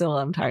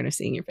 I'm tired of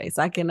seeing your face.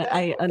 I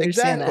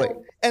understand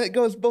that. And it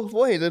goes both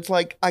ways. It's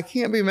like, I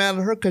can't be mad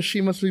at her because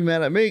she must be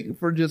mad at me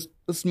for just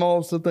the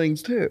smallest of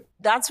things too.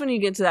 That's when you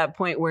get to that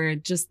point where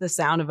just the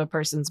sound of a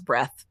person's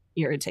breath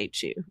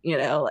irritates you,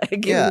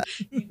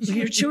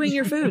 you're chewing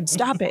your food.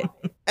 Stop it.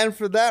 And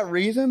for that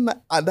reason,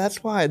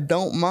 that's why I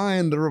don't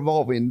mind the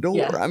revolving door.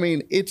 Yeah. I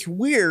mean, it's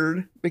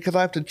weird because I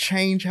have to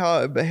change how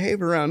I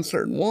behave around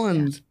certain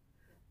ones,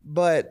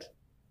 but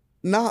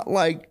not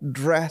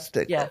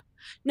drastic. Yeah.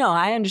 No,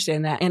 I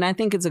understand that. And I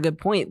think it's a good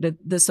point that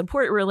the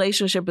support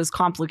relationship is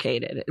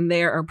complicated, and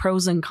there are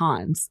pros and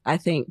cons, I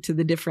think, to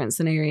the different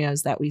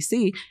scenarios that we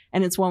see.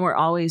 And it's one we're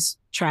always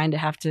trying to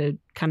have to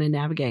kind of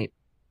navigate.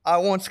 I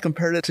once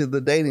compared it to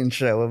the dating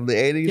show of the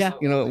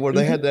 80s, where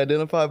they had to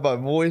identify by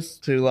voice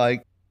to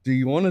do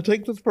you want to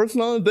take this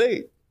person on a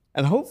date?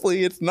 And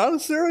hopefully it's not a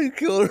serial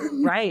killer.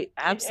 Right.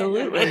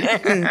 Absolutely.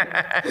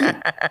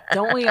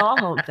 Don't we all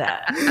hope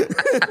that?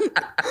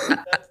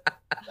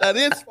 That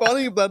is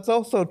funny, but that's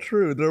also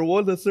true. There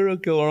was a serial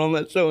killer on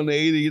that show in the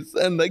 80s,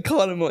 and they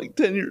caught him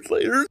 10 years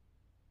later.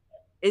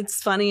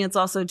 It's funny. It's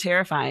also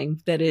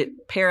terrifying that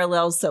it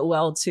parallels so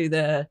well to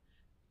the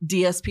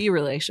DSP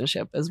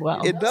relationship as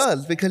well. It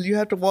does, because you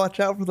have to watch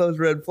out for those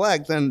red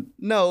flags. And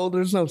no,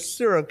 there's no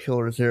serial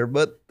killers here,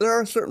 but there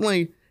are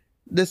certainly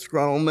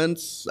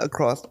disgruntlements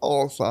across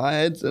all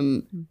sides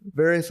and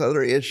various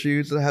other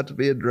issues that have to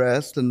be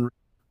addressed and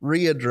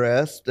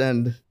readdressed.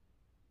 And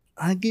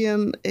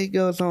again, it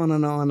goes on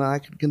and on. I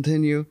could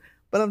continue,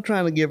 but I'm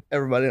trying to give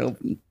everybody an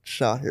open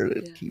shot here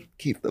to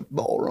keep the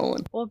ball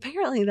rolling. Well,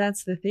 apparently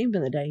that's the theme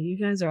of the day. You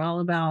guys are all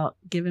about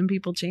giving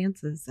people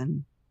chances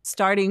and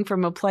starting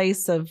from a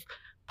place of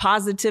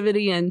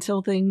positivity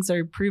until things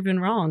are proven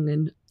wrong.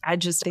 And I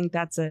just think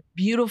that's a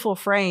beautiful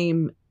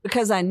frame,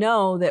 because I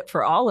know that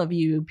for all of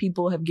you,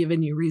 people have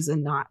given you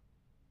reason not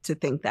to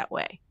think that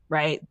way,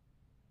 right?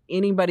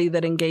 Anybody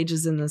that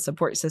engages in the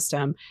support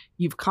system,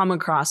 you've come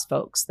across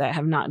folks that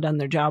have not done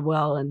their job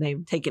well and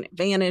they've taken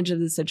advantage of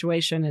the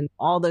situation and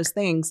all those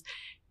things.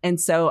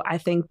 And so I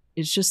think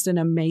it's just an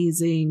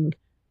amazing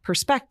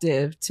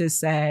perspective to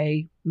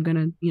say, I'm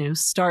going to,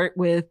 start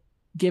with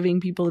giving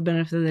people the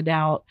benefit of the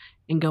doubt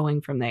and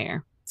going from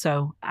there.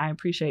 So I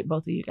appreciate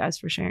both of you guys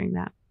for sharing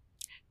that.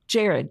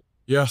 Jared.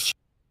 Yes.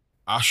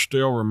 I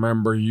still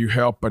remember you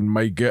helping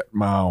me get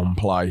my own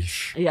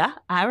place. Yeah,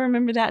 I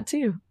remember that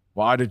too.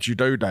 Why did you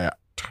do that?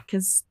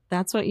 Because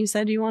that's what you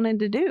said you wanted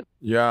to do.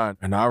 Yeah,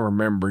 and I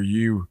remember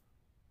you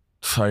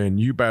saying,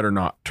 you better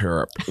not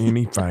tear up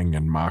anything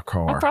in my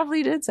car. I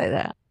probably did say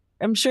that.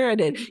 I'm sure I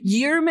did.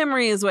 Your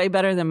memory is way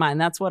better than mine.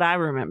 That's what I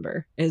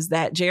remember, is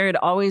that Jared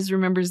always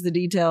remembers the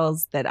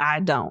details that I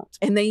don't.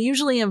 And they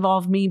usually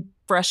involve me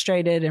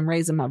frustrated and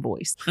raising my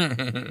voice.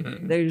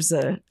 There's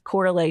a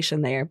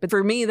correlation there. But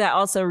for me, that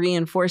also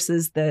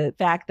reinforces the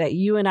fact that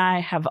you and I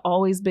have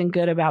always been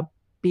good about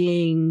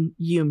being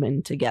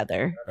human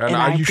together. And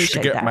I used to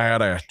get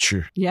mad at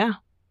you. Yeah,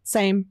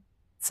 same.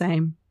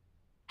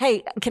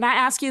 Hey, can I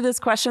ask you this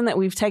question that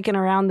we've taken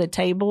around the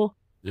table?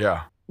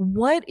 Yeah.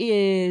 What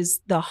is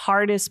the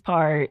hardest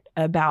part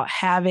about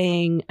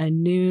having a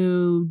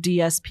new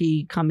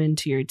DSP come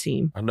into your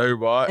team? A new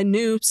what? A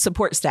new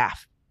support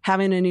staff.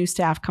 Having a new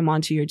staff come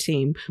onto your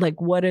team.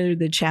 Like, what are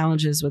the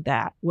challenges with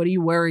that? What do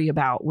you worry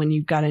about when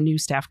you've got a new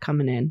staff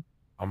coming in?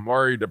 I'm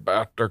worried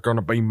about they're going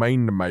to be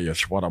mean to me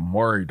is what I'm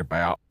worried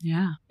about.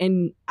 Yeah.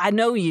 And I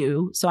know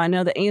you, so I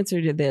know the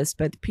answer to this,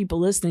 but the people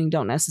listening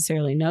don't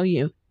necessarily know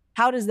you.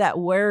 How does that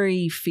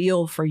worry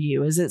feel for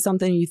you? Is it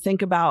something you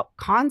think about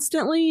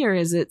constantly, or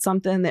is it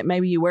something that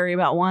maybe you worry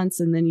about once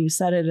and then you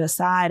set it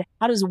aside?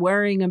 How does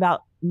worrying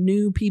about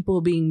new people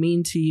being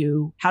mean to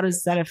you, how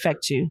does that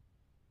affect you?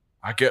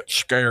 I get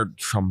scared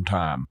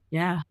sometimes.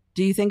 Yeah.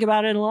 Do you think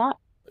about it a lot?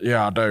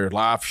 Yeah, I do.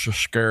 Life's a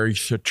scary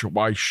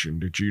situation.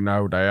 Did you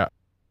know that?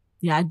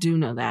 Yeah, I do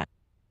know that.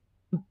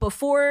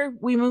 Before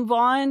we move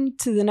on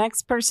to the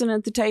next person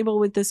at the table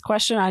with this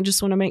question, I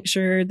just want to make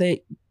sure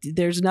that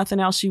there's nothing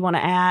else you want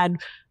to add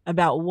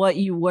about what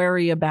you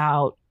worry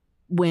about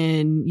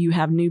when you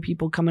have new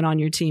people coming on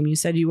your team. You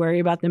said you worry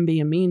about them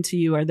being mean to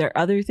you. Are there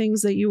other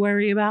things that you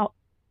worry about?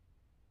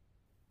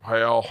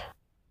 Well,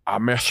 I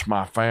miss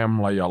my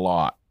family a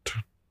lot.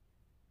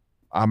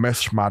 I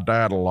miss my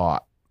dad a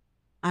lot.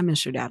 I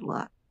miss your dad a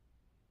lot.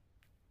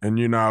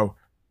 And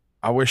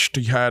I wished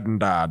he hadn't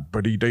died,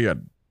 but he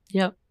did.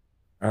 Yep.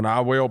 And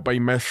I will be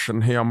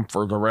missing him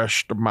for the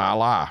rest of my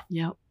life.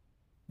 Yep.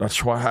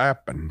 That's what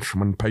happens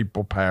when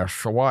people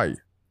pass away.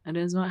 That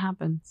is what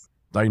happens.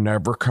 They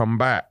never come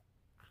back.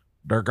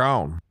 They're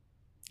gone.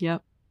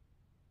 Yep.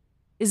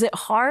 Is it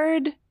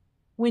hard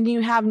when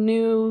you have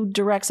new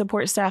direct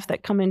support staff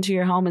that come into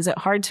your home? Is it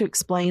hard to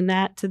explain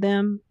that to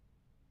them?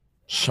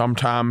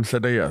 Sometimes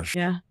it is.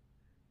 Yeah.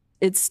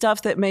 It's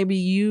stuff that maybe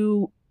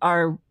you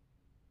are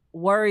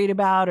worried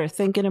about or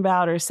thinking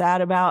about or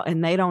sad about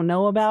and they don't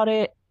know about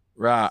it.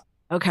 Right.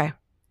 Okay.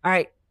 All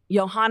right.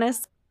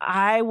 Yohannes,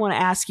 I want to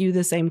ask you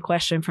the same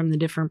question from the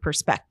different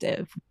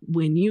perspective.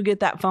 When you get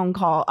that phone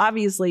call,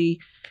 obviously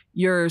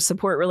your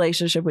support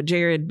relationship with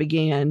Jared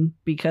began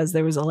because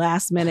there was a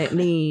last minute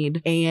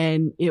need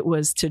and it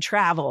was to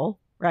travel,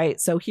 right?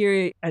 So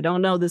here, I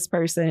don't know this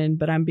person,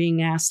 but I'm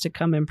being asked to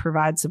come and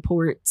provide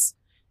supports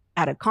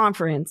at a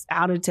conference,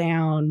 out of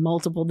town,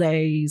 multiple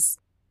days.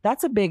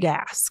 That's a big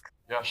ask.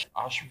 Yes,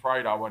 I was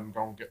afraid I wasn't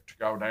going to get to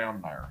go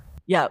down there.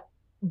 Yep.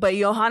 But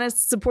Yohannes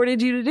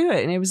supported you to do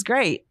it, and it was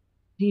great.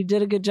 He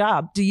did a good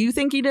job. Do you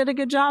think he did a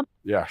good job?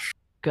 Yes.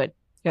 Good.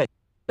 But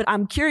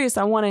I'm curious,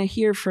 I want to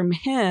hear from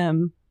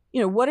him,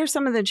 what are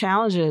some of the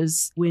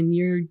challenges when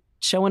you're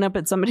showing up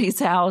at somebody's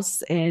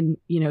house and,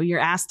 you're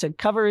asked to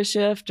cover a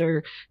shift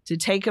or to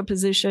take a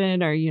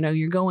position or,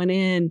 you're going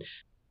in?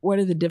 What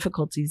are the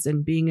difficulties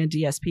in being a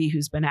DSP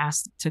who's been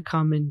asked to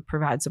come and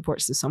provide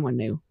supports to someone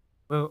new?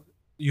 Well,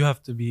 you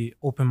have to be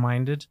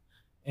open-minded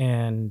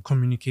and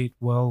communicate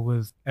well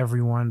with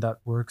everyone that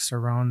works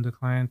around the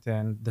client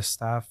and the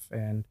staff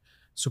and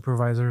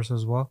supervisors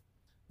as well.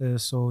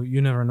 So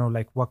you never know,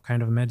 what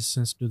kind of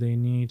medicines do they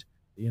need,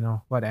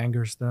 what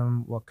angers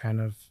them, what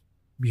kind of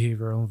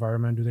behavioral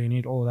environment do they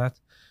need, all that.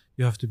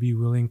 You have to be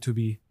willing to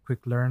be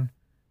quick learn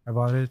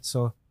about it.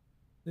 So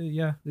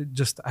I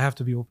have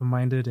to be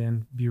open-minded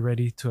and be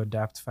ready to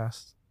adapt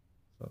fast.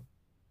 So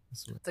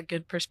that's a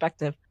good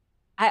perspective.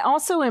 I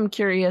also am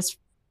curious,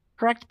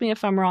 correct me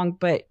if I'm wrong,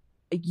 but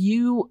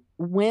you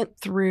went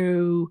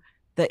through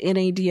the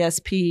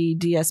NADSP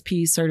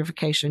DSP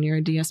certification. You're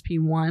a DSP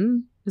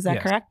 1, is that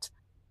Yes. correct?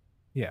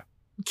 Yeah.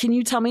 Can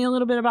you tell me a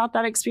little bit about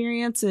that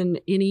experience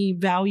and any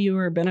value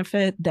or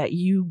benefit that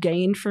you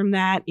gained from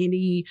that?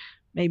 Any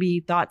maybe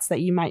thoughts that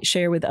you might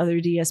share with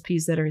other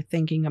DSPs that are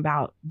thinking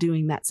about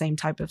doing that same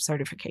type of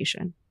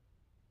certification?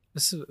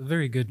 This is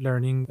very good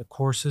learning. The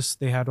courses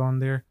they had on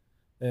there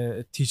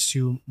it teaches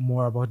you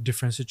more about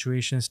different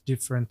situations,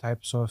 different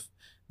types of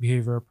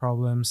behavior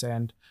problems,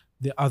 and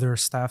the other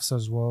staffs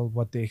as well,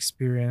 what they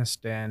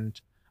experienced,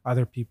 and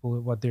other people,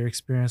 what their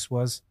experience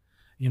was.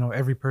 You know,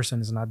 every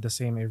person is not the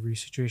same. Every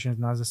situation is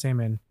not the same.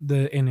 And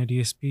the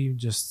NADSP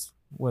just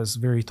was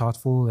very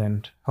thoughtful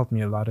and helped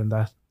me a lot in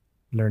that,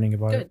 learning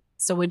about Good. it.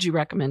 So would you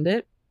recommend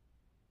it?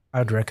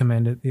 I'd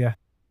recommend it. Yeah.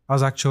 I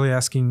was actually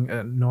asking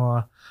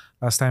Noah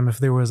last time if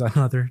there was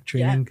another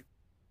training.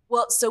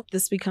 Well, so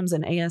this becomes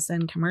an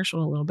ASN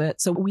commercial a little bit.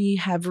 So we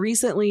have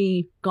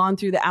recently gone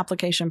through the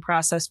application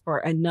process for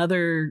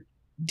another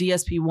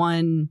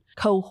DSP1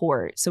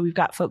 cohort. So we've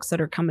got folks that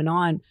are coming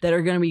on that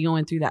are going to be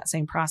going through that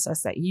same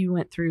process that you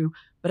went through.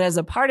 But as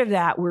a part of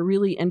that, we're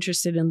really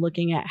interested in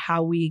looking at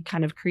how we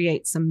kind of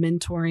create some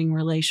mentoring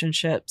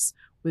relationships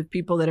with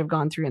people that have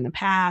gone through in the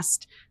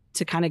past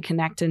to kind of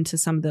connect into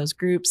some of those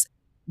groups.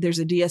 There's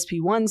a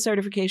DSP1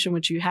 certification,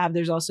 which you have.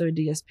 There's also a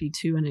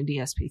DSP2 and a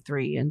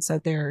DSP3. And so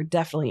there are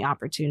definitely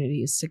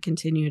opportunities to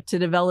continue to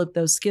develop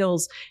those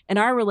skills. And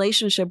our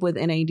relationship with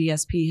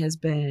NADSP has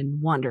been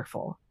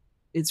wonderful.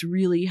 It's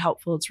really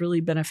helpful. It's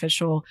really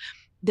beneficial.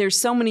 There's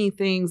so many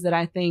things that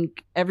I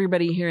think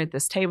everybody here at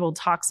this table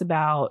talks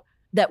about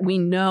that we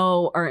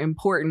know are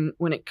important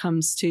when it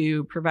comes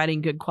to providing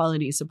good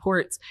quality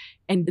supports.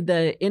 And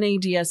the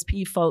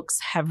NADSP folks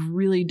have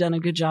really done a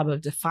good job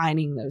of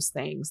defining those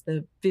things,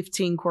 the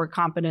 15 core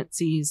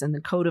competencies and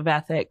the code of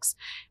ethics,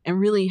 and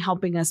really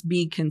helping us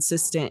be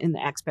consistent in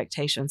the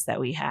expectations that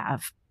we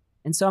have.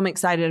 And so I'm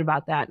excited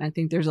about that. And I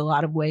think there's a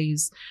lot of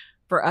ways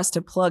for us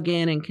to plug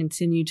in and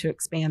continue to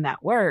expand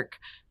that work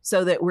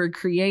so that we're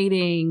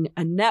creating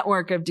a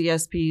network of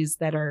DSPs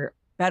that are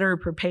better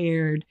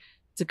prepared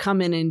to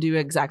come in and do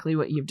exactly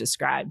what you've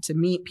described, to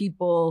meet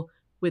people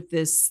with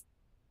this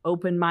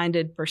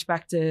open-minded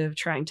perspective,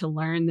 trying to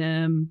learn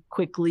them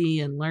quickly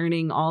and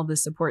learning all the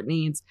support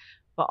needs,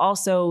 but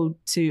also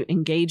to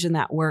engage in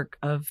that work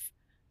of,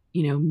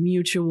 you know,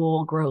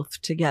 mutual growth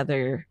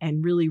together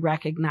and really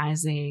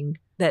recognizing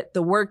that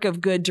the work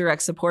of good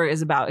direct support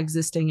is about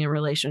existing in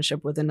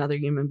relationship with another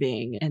human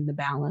being and the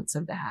balance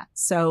of that.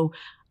 So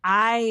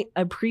I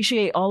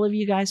appreciate all of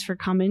you guys for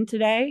coming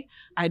today.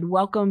 I'd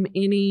welcome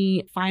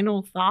any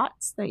final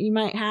thoughts that you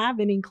might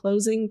have, any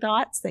closing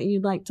thoughts that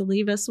you'd like to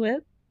leave us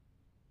with.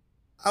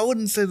 I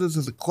wouldn't say this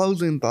is a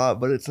closing thought,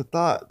 but it's a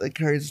thought that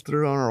carries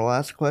through on our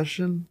last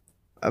question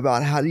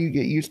about how do you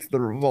get used to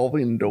the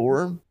revolving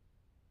door.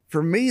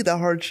 For me, the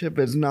hardship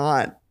is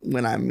not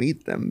when I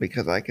meet them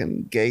because I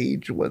can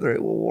gauge whether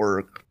it will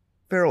work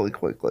fairly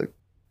quickly,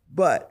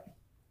 but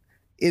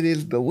it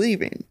is the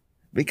leaving.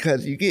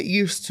 Because you get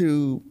used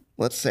to,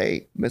 let's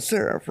say, Miss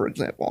Sarah, for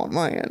example, on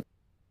my end.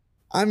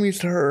 I'm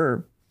used to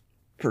her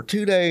for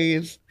 2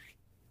 days.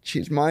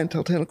 She's mine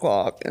till 10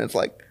 o'clock. And it's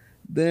like,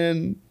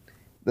 then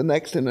the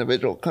next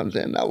individual comes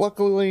in. Now,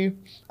 luckily,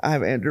 I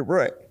have Andrew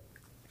Bray.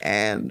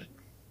 And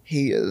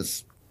he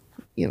is,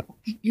 you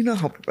know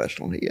how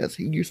professional he is.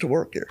 He used to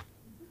work here.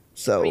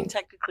 So, I mean,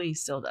 technically he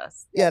still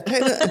does. Yeah,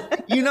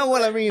 you know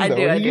what I mean,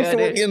 though. I He used to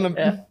work in the,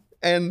 yeah.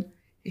 And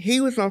he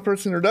was my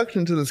first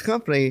introduction to this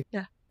company.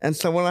 Yeah. And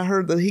so when I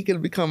heard that he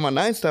could become my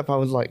night staff, I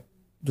was like,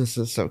 this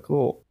is so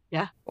cool.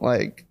 Yeah.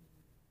 Like,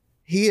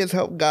 he has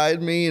helped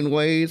guide me in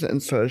ways,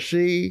 and so has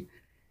she.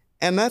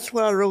 And that's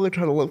what I really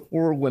try to look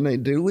for when they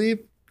do leave,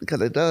 because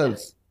it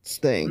does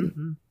sting.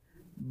 Mm-hmm.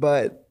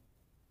 But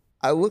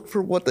I look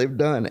for what they've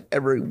done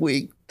every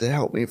week to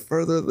help me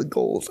further the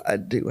goals I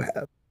do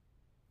have.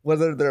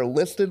 Whether they're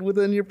listed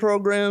within your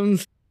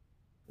programs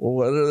or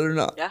whether they're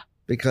not. Yeah.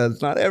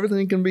 Because not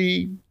everything can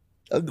be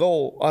a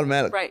goal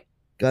automatically. Right.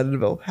 Got to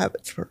develop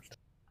habits first.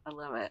 I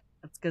love it.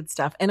 That's good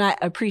stuff. And I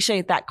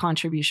appreciate that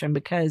contribution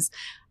because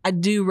I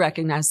do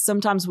recognize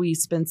sometimes we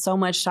spend so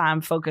much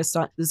time focused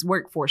on this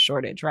workforce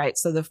shortage, right?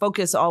 So the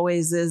focus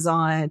always is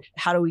on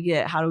how do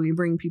we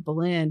bring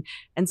people in?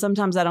 And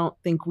sometimes I don't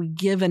think we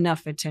give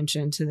enough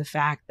attention to the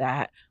fact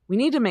that we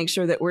need to make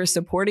sure that we're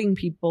supporting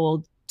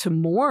people to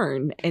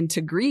mourn and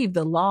to grieve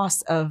the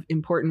loss of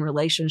important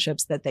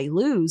relationships that they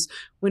lose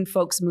when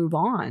folks move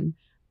on.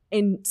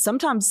 And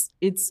sometimes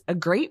it's a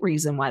great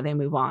reason why they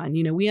move on.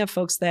 You know, we have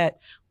folks that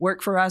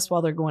work for us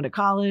while they're going to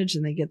college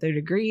and they get their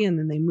degree and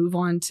then they move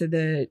on to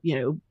the, you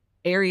know,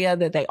 area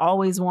that they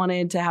always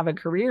wanted to have a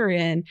career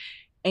in.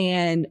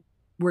 And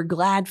we're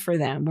glad for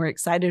them. We're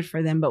excited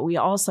for them. But we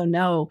also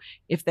know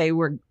if they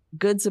were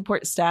good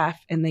support staff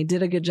and they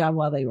did a good job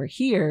while they were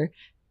here,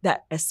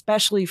 that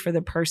especially for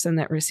the person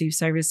that receives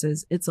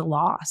services, it's a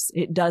loss.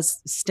 It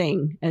does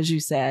sting, as you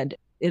said.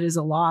 It is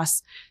a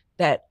loss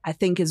that I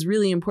think is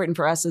really important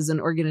for us as an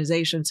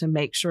organization to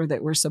make sure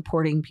that we're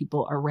supporting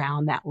people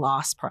around that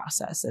loss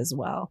process as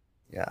well.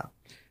 Yeah.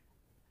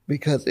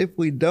 Because if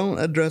we don't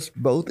address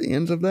both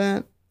ends of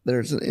that,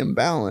 there's an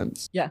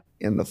imbalance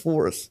in the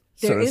force.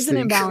 There is an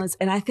imbalance.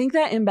 And I think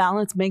that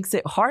imbalance makes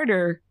it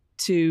harder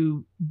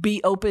to be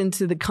open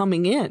to the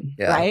coming in,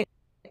 right?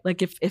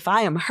 Like if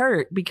I am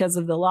hurt because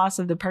of the loss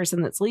of the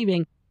person that's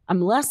leaving, I'm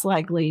less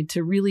likely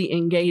to really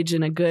engage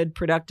in a good,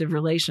 productive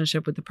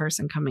relationship with the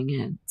person coming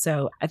in.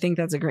 So I think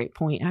that's a great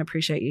point. I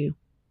appreciate you.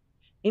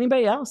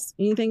 Anybody else?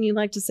 Anything you'd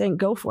like to say?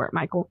 Go for it,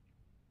 Michael.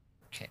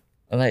 Okay.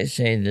 I'd like to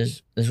say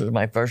this was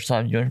my first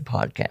time doing a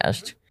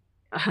podcast.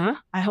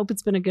 I hope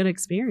it's been a good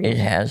experience.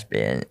 It has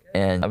been.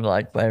 And I've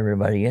liked what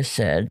everybody has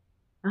said.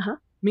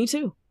 Me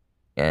too.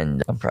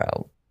 And I'm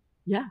proud.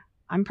 Yeah,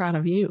 I'm proud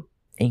of you.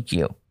 Thank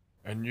you.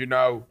 And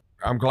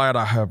I'm glad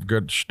I have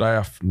good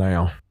staff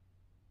now.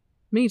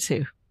 Me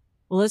too.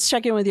 Well, let's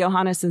check in with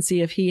Yohannes and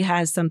see if he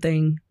has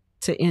something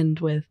to end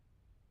with.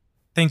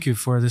 Thank you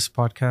for this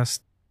podcast.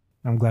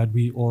 I'm glad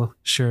we all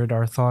shared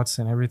our thoughts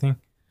and everything.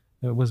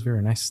 It was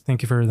very nice.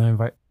 Thank you for the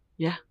invite.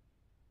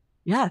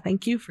 Yeah,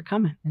 thank you for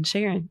coming and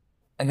sharing.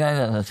 I got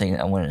another thing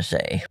I want to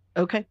say.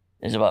 Okay.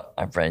 It's about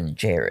my friend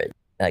Jared.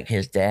 Like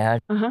his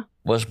dad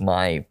was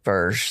my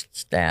first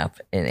staff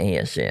in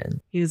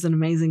ASN. He was an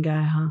amazing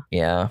guy, huh?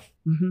 Yeah.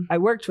 I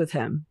worked with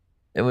him.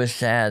 It was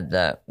sad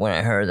that when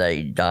I heard that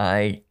he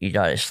died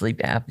of sleep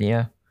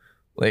apnea,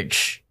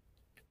 which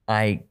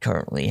I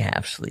currently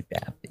have sleep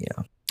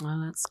apnea.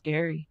 Oh, that's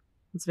scary.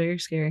 It's very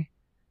scary.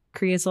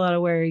 Creates a lot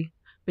of worry.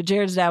 But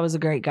Jared's dad was a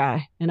great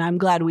guy, and I'm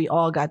glad we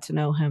all got to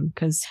know him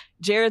because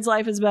Jared's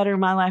life is better,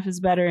 my life is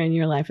better, and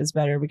your life is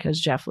better because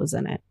Jeff was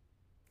in it.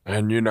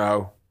 And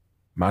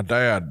my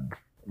dad,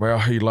 well,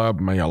 he loved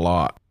me a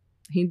lot.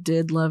 He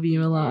did love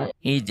you a lot.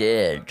 He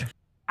did.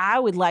 I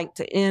would like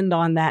to end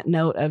on that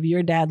note of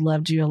your dad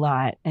loved you a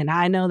lot. And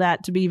I know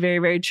that to be very,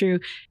 very true.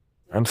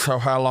 And so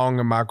how long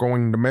am I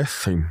going to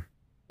miss him?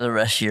 The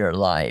rest of your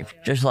life,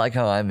 just like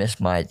how I miss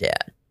my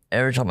dad.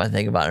 Every time I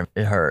think about him,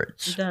 it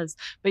hurts. It does.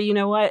 But you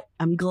know what?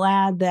 I'm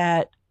glad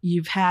that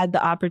you've had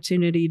the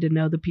opportunity to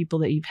know the people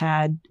that you've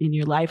had in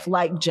your life,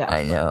 like Jeff.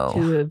 I know.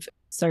 Who have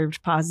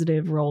served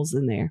positive roles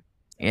in there.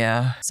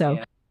 Yeah.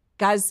 So,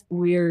 guys,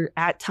 we're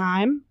at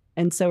time.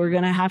 And so we're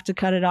going to have to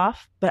cut it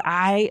off. But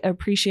I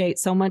appreciate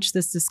so much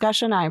this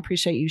discussion. I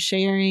appreciate you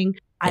sharing.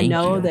 I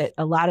know that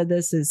a lot of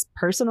this is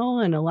personal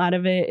and a lot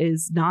of it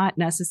is not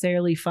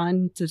necessarily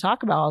fun to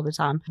talk about all the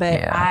time.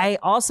 But I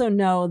also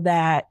know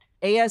that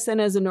ASN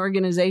as an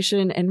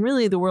organization and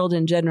really the world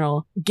in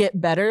general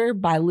get better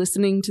by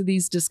listening to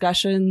these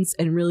discussions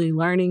and really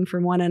learning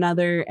from one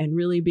another and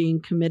really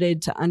being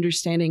committed to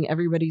understanding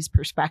everybody's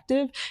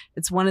perspective.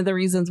 It's one of the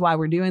reasons why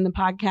we're doing the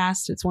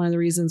podcast. It's one of the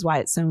reasons why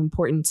it's so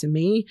important to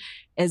me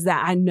is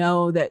that I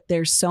know that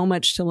there's so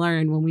much to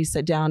learn when we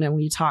sit down and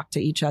we talk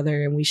to each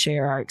other and we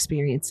share our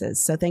experiences.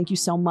 So thank you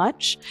so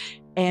much.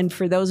 And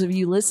for those of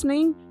you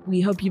listening,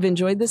 we hope you've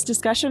enjoyed this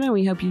discussion and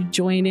we hope you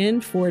join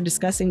in for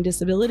Discussing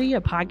Disability,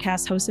 a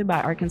podcast hosted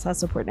by Arkansas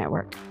Support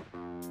Network.